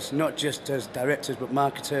skills, not just as directors, but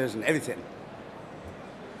marketers and everything.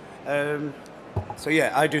 So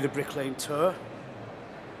yeah, I do the Brick Lane tour.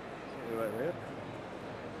 Right there.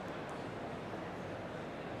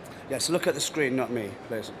 Yeah, so look at the screen, not me,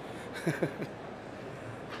 please.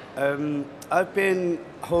 I've been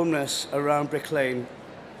homeless around Brick Lane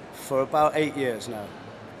for about 8 years now.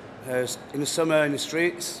 In the summer in the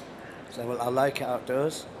streets, so I like it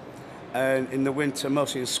outdoors, and in the winter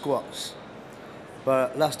mostly in squats.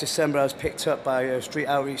 But last December I was picked up by a street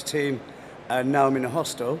outreach team, and now I'm in a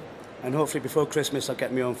hostel, and hopefully before Christmas I'll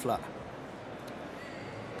get my own flat.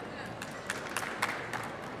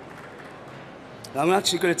 Now, I'm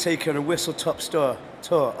actually going to take you on a whistle-top tour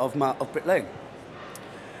of Brick Lane.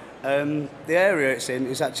 The area it's in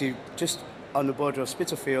is actually just on the border of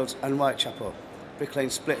Spitalfields and Whitechapel. Brick Lane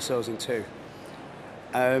splits those in 2.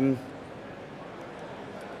 When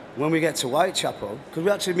we get to Whitechapel, because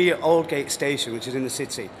we actually meet at Aldgate Station, which is in the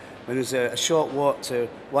city, and there's a short walk to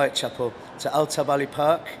Whitechapel, to Altabali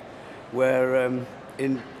Park, where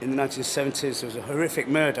in the 1970s there was a horrific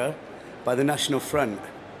murder by the National Front.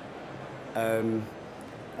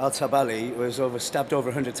 Altabali was stabbed over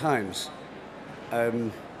 100 times.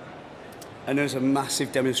 And there was a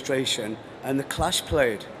massive demonstration, and the Clash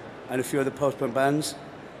played, and a few other post-punk bands,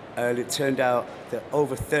 and it turned out that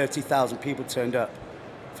over 30,000 people turned up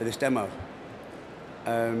for this demo.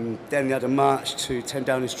 Then they had a march to 10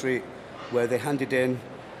 Downing Street, where they handed in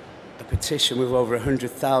a petition with over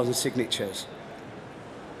 100,000 signatures.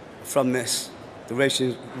 From this, the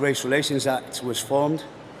Race Relations Act was formed,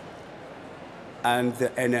 and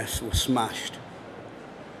the NS was smashed.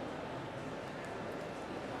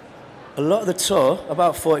 A lot of the tour,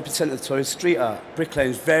 about 40% of the tour, is street art. Brick Lane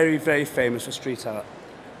is very, very famous for street art.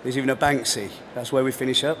 There's even a Banksy, that's where we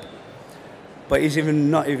finish up. But he's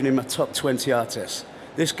not even in my top 20 artists.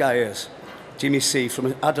 This guy is Jimmy C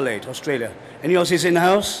from Adelaide, Australia. Any Aussies in the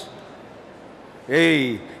house?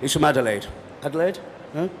 Hey, he's from Adelaide. Adelaide?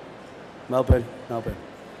 Huh? Melbourne.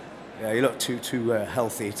 Yeah, you look too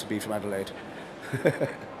healthy to be from Adelaide.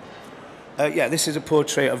 Yeah, this is a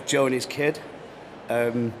portrait of Joe and his kid,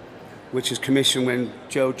 which was commissioned when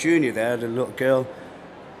Joe Jr. there, the little girl,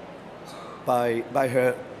 by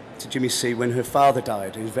her to Jimmy C when her father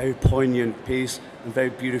died. It was a very poignant piece and very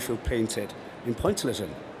beautiful painted in pointillism.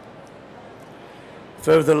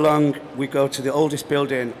 Further along, we go to the oldest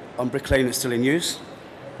building on Brick Lane that's still in use,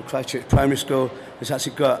 the Christchurch Primary School. It's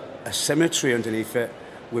actually got a cemetery underneath it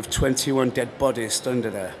with 21 dead bodies under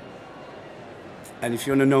there. And if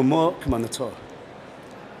you want to know more, come on the tour.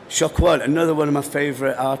 Shortfall, another one of my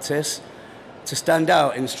favourite artists. To stand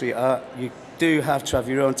out in street art, you do have to have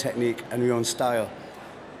your own technique and your own style.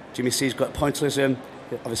 Jimmy C's got pointillism.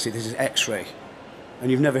 Obviously, this is X-ray.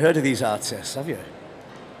 And you've never heard of these artists, have you?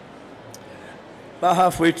 About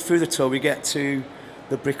halfway through the tour, we get to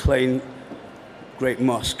the Brick Lane Great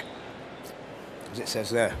Mosque, as it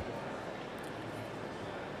says there.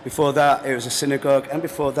 Before that, it was a synagogue, and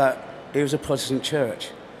before that, it was a Protestant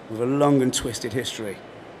church with a long and twisted history.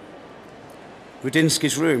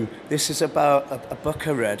 Rudinsky's room, this is about a book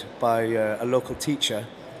I read by a local teacher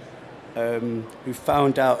who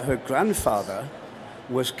found out her grandfather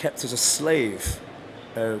was kept as a slave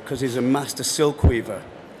because he's a master silk weaver.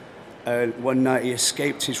 One night he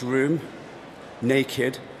escaped his room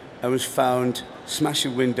naked and was found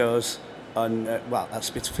smashing windows on, at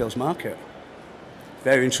Spitalfields Market.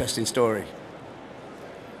 Very interesting story.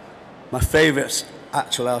 My favourite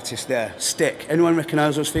actual artist there, Stick. Anyone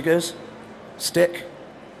recognise those figures? Stick?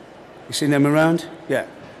 You seen them around? Yeah.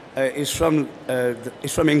 He's from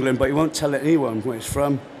England, but he won't tell anyone where he's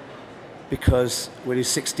from because when he's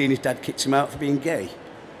 16, his dad kicked him out for being gay.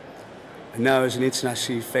 And now he's an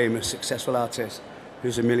internationally famous, successful artist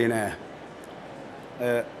who's a millionaire.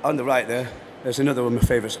 On the right there's another one of my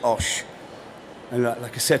favourites, Osh. And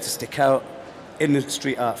like I said, to stick out in the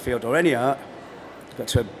street art field or any art, you've got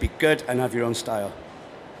to be good and have your own style.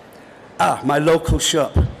 My local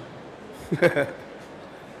shop.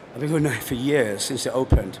 I've been going there for years, since it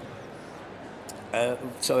opened.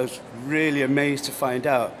 So I was really amazed to find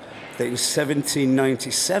out that in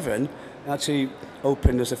 1797, it actually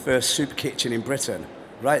opened as the first soup kitchen in Britain,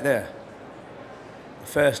 right there. The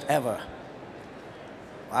first ever.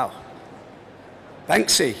 Wow.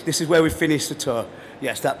 Banksy, this is where we finished the tour.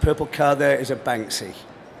 Yes, that purple car there is a Banksy.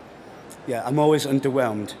 Yeah, I'm always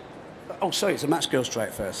underwhelmed. Oh, sorry, it's a Match Girl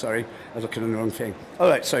Strike first, sorry. I was looking on the wrong thing. All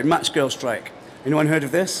right, sorry, Match Girl Strike. Anyone heard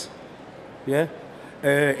of this? Yeah?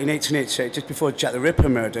 In 1888, just before Jack the Ripper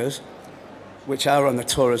murders, which are on the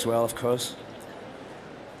tour as well, of course,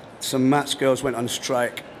 some match girls went on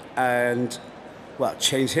strike and, well,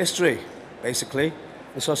 changed history, basically.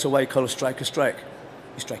 It's also why you call a strike. You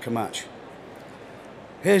strike a match.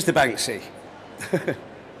 Here's the Banksy.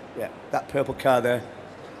 Yeah, that purple car there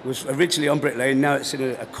was originally on Brick Lane. Now it's in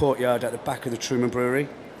a courtyard at the back of the Truman Brewery.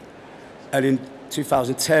 And in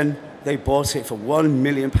 2010, they bought it for £1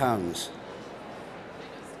 million.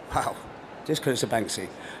 Wow, just because it's a Banksy.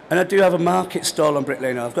 And I do have a market stall on Brick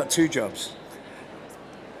Lane now. I've got two jobs.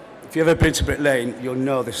 If you've ever been to Brick Lane, you'll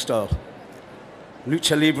know this stall.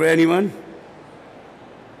 Lucha Libre, anyone?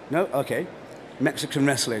 No? Okay. Mexican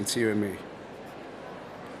wrestling to you and me.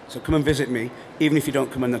 So come and visit me, even if you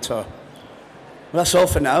don't come on the tour. Well, that's all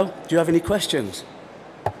for now. Do you have any questions?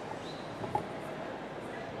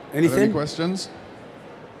 Anything? Any questions?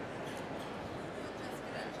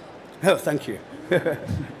 Oh, thank you.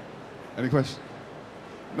 Any questions?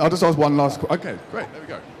 I'll just ask one last question. Okay, great.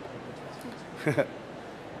 There we go.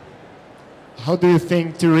 How do you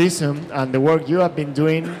think tourism and the work you have been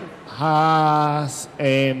doing has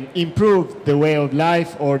improved the way of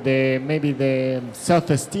life or maybe the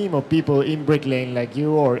self-esteem of people in Brick Lane like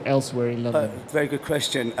you or elsewhere in London? Very good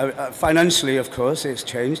question. Financially, of course, it's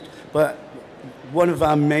changed. But one of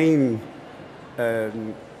our main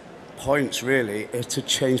points, really, is to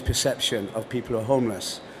change perception of people who are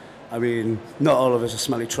homeless. I mean, not all of us are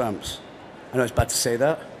smelly tramps. I know it's bad to say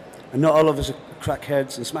that. And not all of us are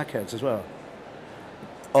crackheads and smackheads as well.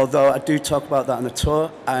 Although I do talk about that on the tour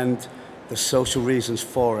and the social reasons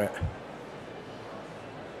for it.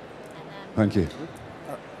 Thank you.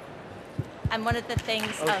 And one of the things...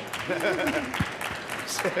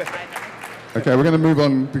 Okay, we're going to move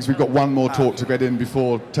on because we've got one more talk to get in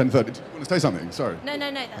before 10:30. Do you want to say something? Sorry. No,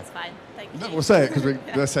 that's fine. Thank you. No, we'll say it because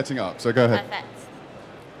they're setting up, so go ahead. Perfect.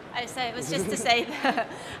 Oh, so it was just to say that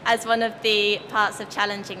as one of the parts of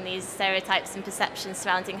challenging these stereotypes and perceptions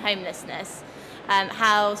surrounding homelessness,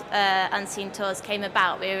 how Unseen Tours came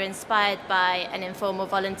about. We were inspired by an informal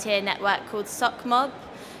volunteer network called Sock Mob,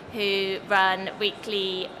 who run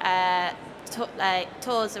weekly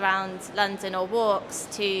tours around London or walks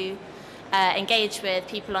to engage with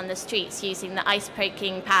people on the streets using the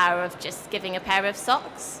ice-breaking power of just giving a pair of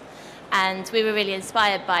socks. And we were really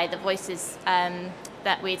inspired by the voices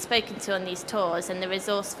that we'd spoken to on these tours and the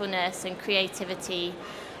resourcefulness and creativity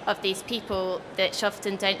of these people that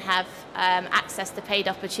often don't have access to paid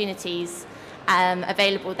opportunities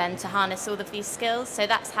available then to harness all of these skills. So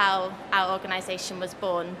that's how our organisation was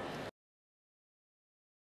born.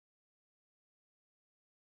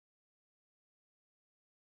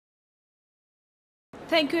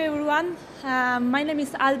 Thank you, everyone. My name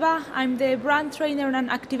is Alba. I'm the brand trainer and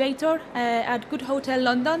activator at Good Hotel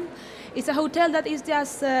London. It's a hotel that is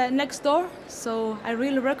just next door, so I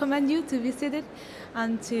really recommend you to visit it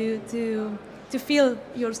and to feel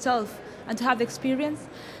yourself and to have the experience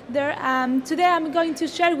there. Today I'm going to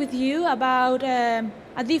share with you about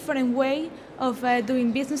a different way of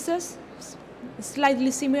doing businesses,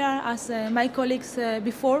 slightly similar as my colleagues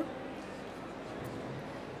before.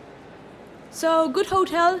 So Good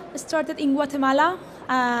Hotel started in Guatemala.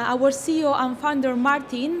 Our CEO and founder,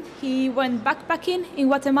 Martin, he went backpacking in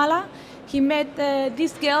Guatemala. He met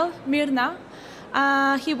this girl, Mirna.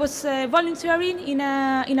 He was volunteering in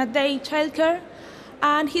a day childcare,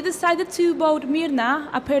 and he decided to buy Mirna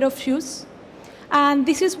a pair of shoes. And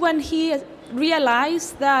this is when he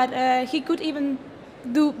realized that he could even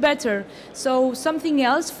do better. So something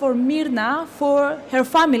else for Mirna, for her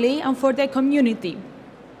family, and for the community.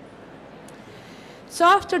 So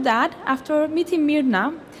after that, after meeting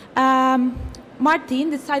Mirna, Martin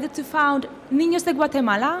decided to found Niños de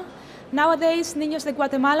Guatemala. Nowadays, Niños de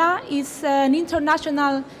Guatemala is an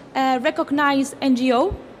international recognized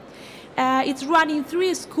NGO. It's running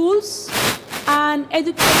 3 schools and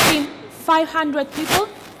educating 500 people,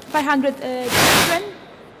 500 children.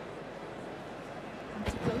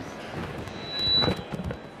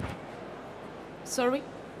 Sorry.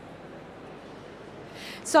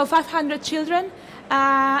 So 500 children.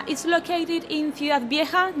 It's located in Ciudad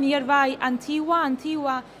Vieja, nearby Antigua.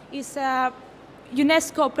 Antigua is a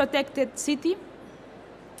UNESCO protected city.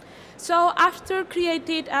 So after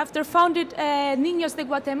founded Niños de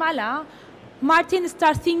Guatemala, Martin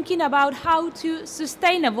started thinking about how to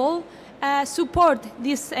sustainable support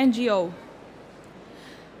this NGO.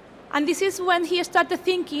 And this is when he started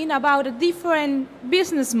thinking about a different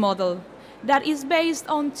business model that is based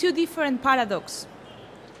on 2 different paradoxes.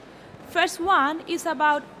 First one is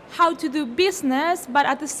about how to do business, but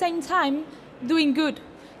at the same time doing good.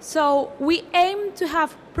 So we aim to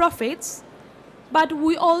have profits, but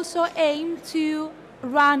we also aim to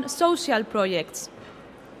run social projects.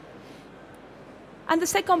 And the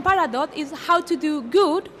second paradox is how to do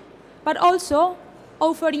good, but also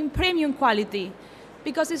offering premium quality.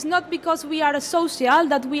 Because it's not because we are a social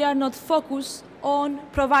that we are not focused on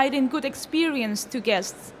providing good experience to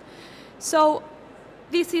guests. So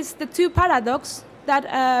this is the 2 paradoxes that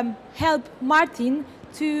help Martin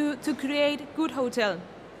to create Good Hotel.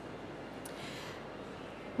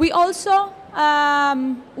 We also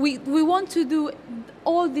we want to do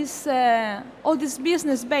all this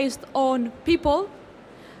business based on people,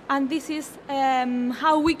 and this is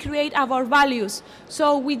how we create our values.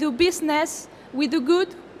 So we do business, we do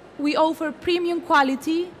good, we offer premium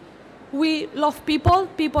quality, we love people.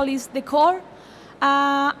 People is the core.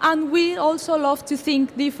 And we also love to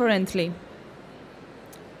think differently.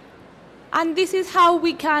 And this is how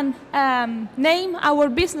we can name our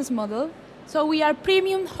business model. So we are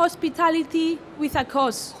premium hospitality with a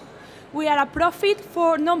cause. We are a profit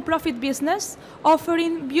for non-profit business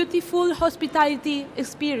offering beautiful hospitality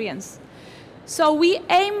experience. So we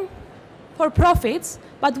aim for profits,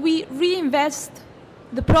 but we reinvest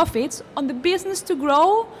the profits on the business to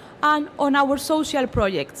grow and on our social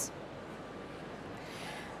projects.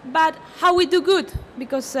 But how we do good,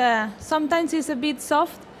 because sometimes it's a bit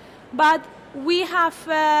soft, but we have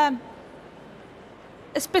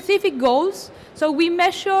specific goals. So we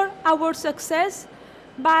measure our success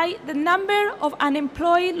by the number of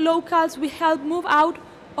unemployed locals we help move out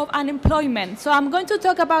of unemployment. So I'm going to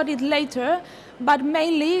talk about it later, but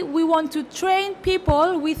mainly we want to train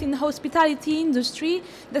people within the hospitality industry,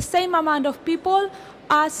 the same amount of people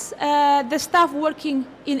as the staff working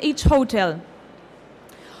in each hotel.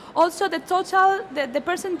 Also, the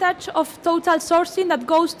percentage of total sourcing that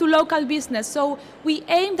goes to local business. So we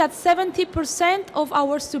aim that 70% of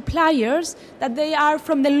our suppliers, that they are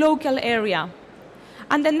from the local area.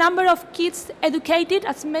 And the number of kids educated,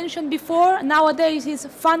 as mentioned before, nowadays is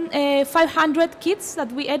 500 kids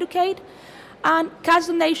that we educate, and cash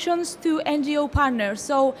donations to NGO partners.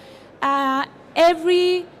 So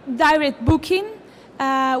every direct booking,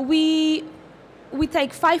 we we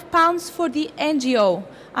take £5 for the NGO,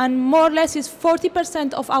 and more or less is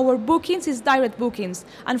 40% of our bookings is direct bookings,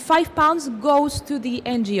 and £5 goes to the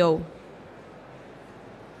NGO.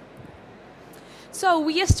 So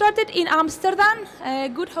we started in Amsterdam.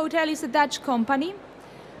 Good Hotel is a Dutch company.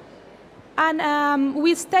 And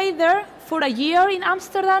we stayed there for a year in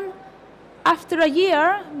Amsterdam. After a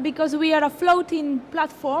year, because we are a floating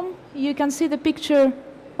platform, you can see the picture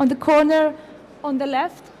on the corner on the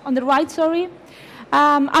left, on the right, sorry.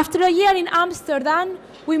 After a year in Amsterdam,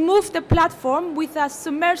 we moved the platform with a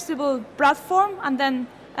submersible platform and then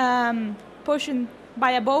pushed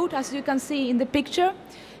by a boat, as you can see in the picture.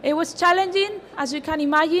 It was challenging, as you can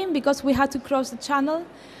imagine, because we had to cross the channel,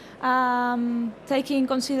 taking in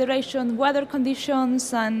consideration weather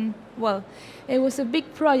conditions, and, well, it was a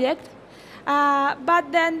big project.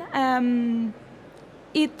 But then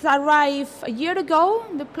it arrived a year ago,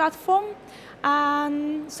 the platform,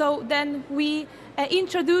 and so then we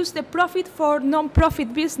introduced the profit for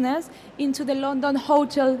non-profit business into the London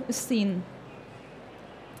hotel scene.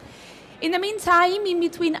 In the meantime, in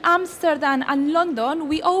between Amsterdam and London,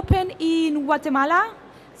 we opened in Guatemala,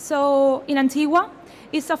 so in Antigua.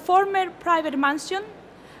 It's a former private mansion.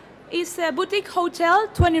 It's a boutique hotel,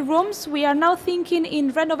 20 rooms. We are now thinking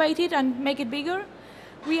in renovate it and make it bigger.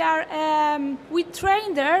 We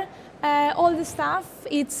train there all the staff.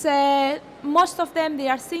 It's most of them, they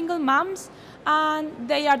are single moms, and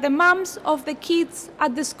they are the moms of the kids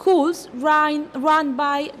at the schools run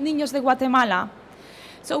by Niños de Guatemala.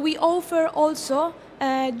 So we offer also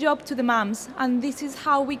a job to the moms, and this is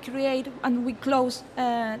how we create and we close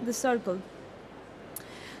the circle.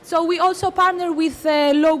 So we also partner with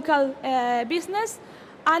local business,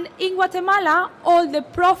 and in Guatemala, all the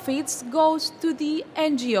profits goes to the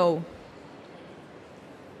NGO.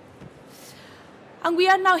 And we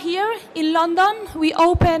are now here in London. We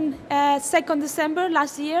opened 2nd December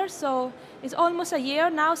last year, so it's almost a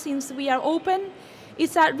year now since we are open.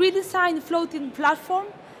 It's a redesigned floating platform.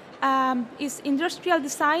 It's industrial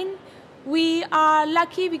design. We are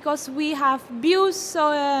lucky because we have views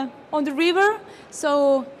on the river,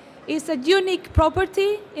 so it's a unique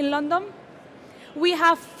property in London. We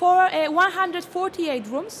have 148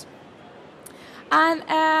 rooms, and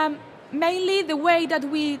mainly the way that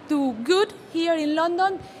we do good here in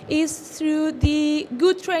London is through the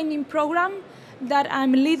good training program that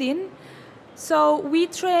I'm leading. So we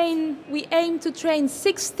aim to train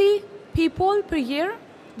 60 people per year,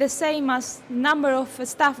 the same as number of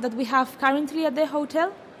staff that we have currently at the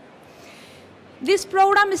hotel. This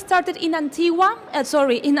program started in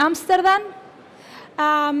in Amsterdam.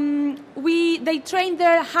 They trained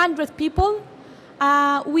there 100 people.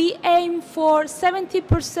 We aim for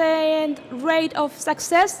 70% rate of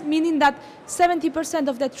success, meaning that 70%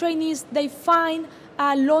 of the trainees, they find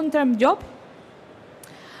a long-term job.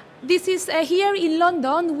 This is here in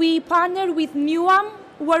London. We partner with Newham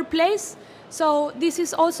Workplace. So this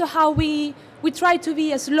is also how we try to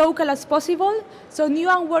be as local as possible. So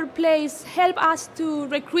Newham Workplace help us to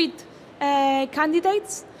recruit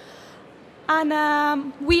candidates. And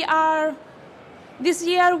this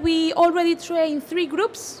year we already trained 3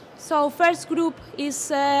 groups. So first group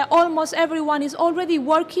is almost everyone is already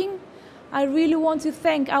working. I really want to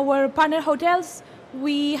thank our partner hotels.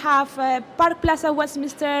 We have Park Plaza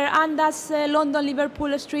Westminster, Andas, London,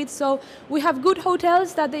 Liverpool Street. So we have good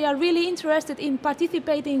hotels that they are really interested in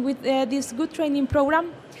participating with this good training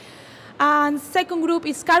program. And second group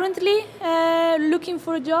is currently looking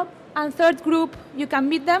for a job. And third group, you can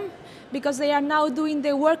meet them because they are now doing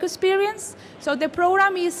the work experience. So the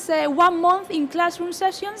program is 1 month in classroom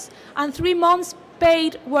sessions and 3 months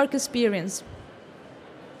paid work experience.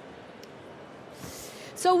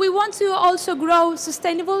 So we want to also grow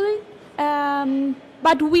sustainably,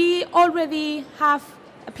 but we already have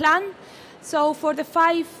a plan. So for the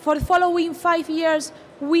following 5 years,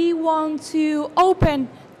 we want to open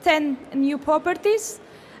 10 new properties.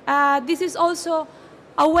 This is also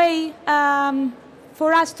a way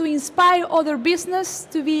for us to inspire other business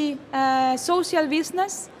to be social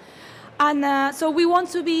business. And so we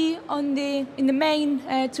want to be in the main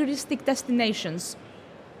touristic destinations.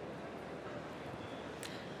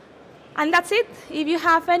 And that's it. If you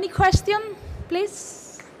have any question,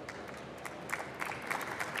 please.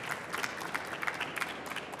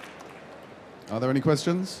 Are there any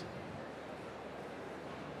questions?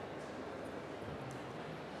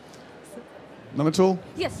 None at all?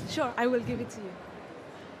 Yes, sure. I will give it to you.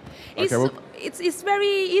 Okay, It's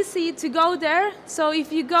very easy to go there. So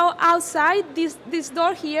if you go outside this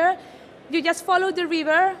door here, you just follow the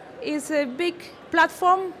river. It's a big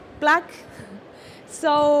platform, black.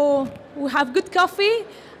 So we have good coffee,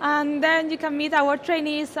 and then you can meet our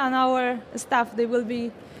trainees and our staff. They will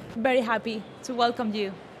be very happy to welcome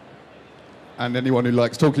you. And anyone who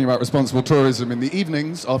likes talking about responsible tourism in the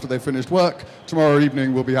evenings after they've finished work, tomorrow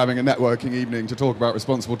evening we'll be having a networking evening to talk about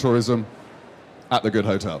responsible tourism at the Good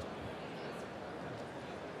Hotel.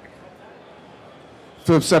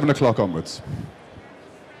 From 7 o'clock onwards.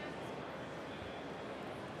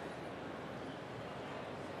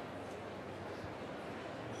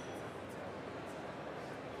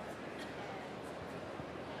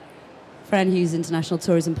 Fran Hughes International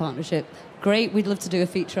Tourism Partnership. Great, we'd love to do a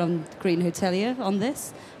feature on Green Hotelier on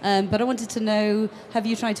this. But I wanted to know, have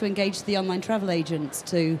you tried to engage the online travel agents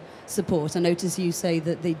to support? I notice you say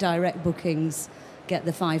that the direct bookings get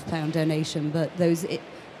the £5 donation, but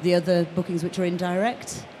the other bookings which are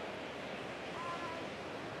indirect?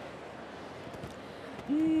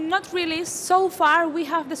 Not really. So far, we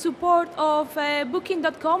have the support of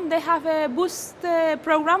Booking.com. They have a Boost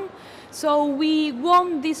program. So we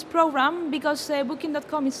won this program because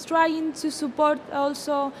Booking.com is trying to support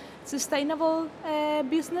also sustainable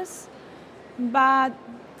business. But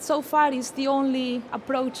so far, it's the only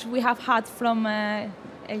approach we have had from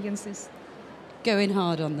agencies. Going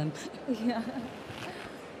hard on them. Yeah.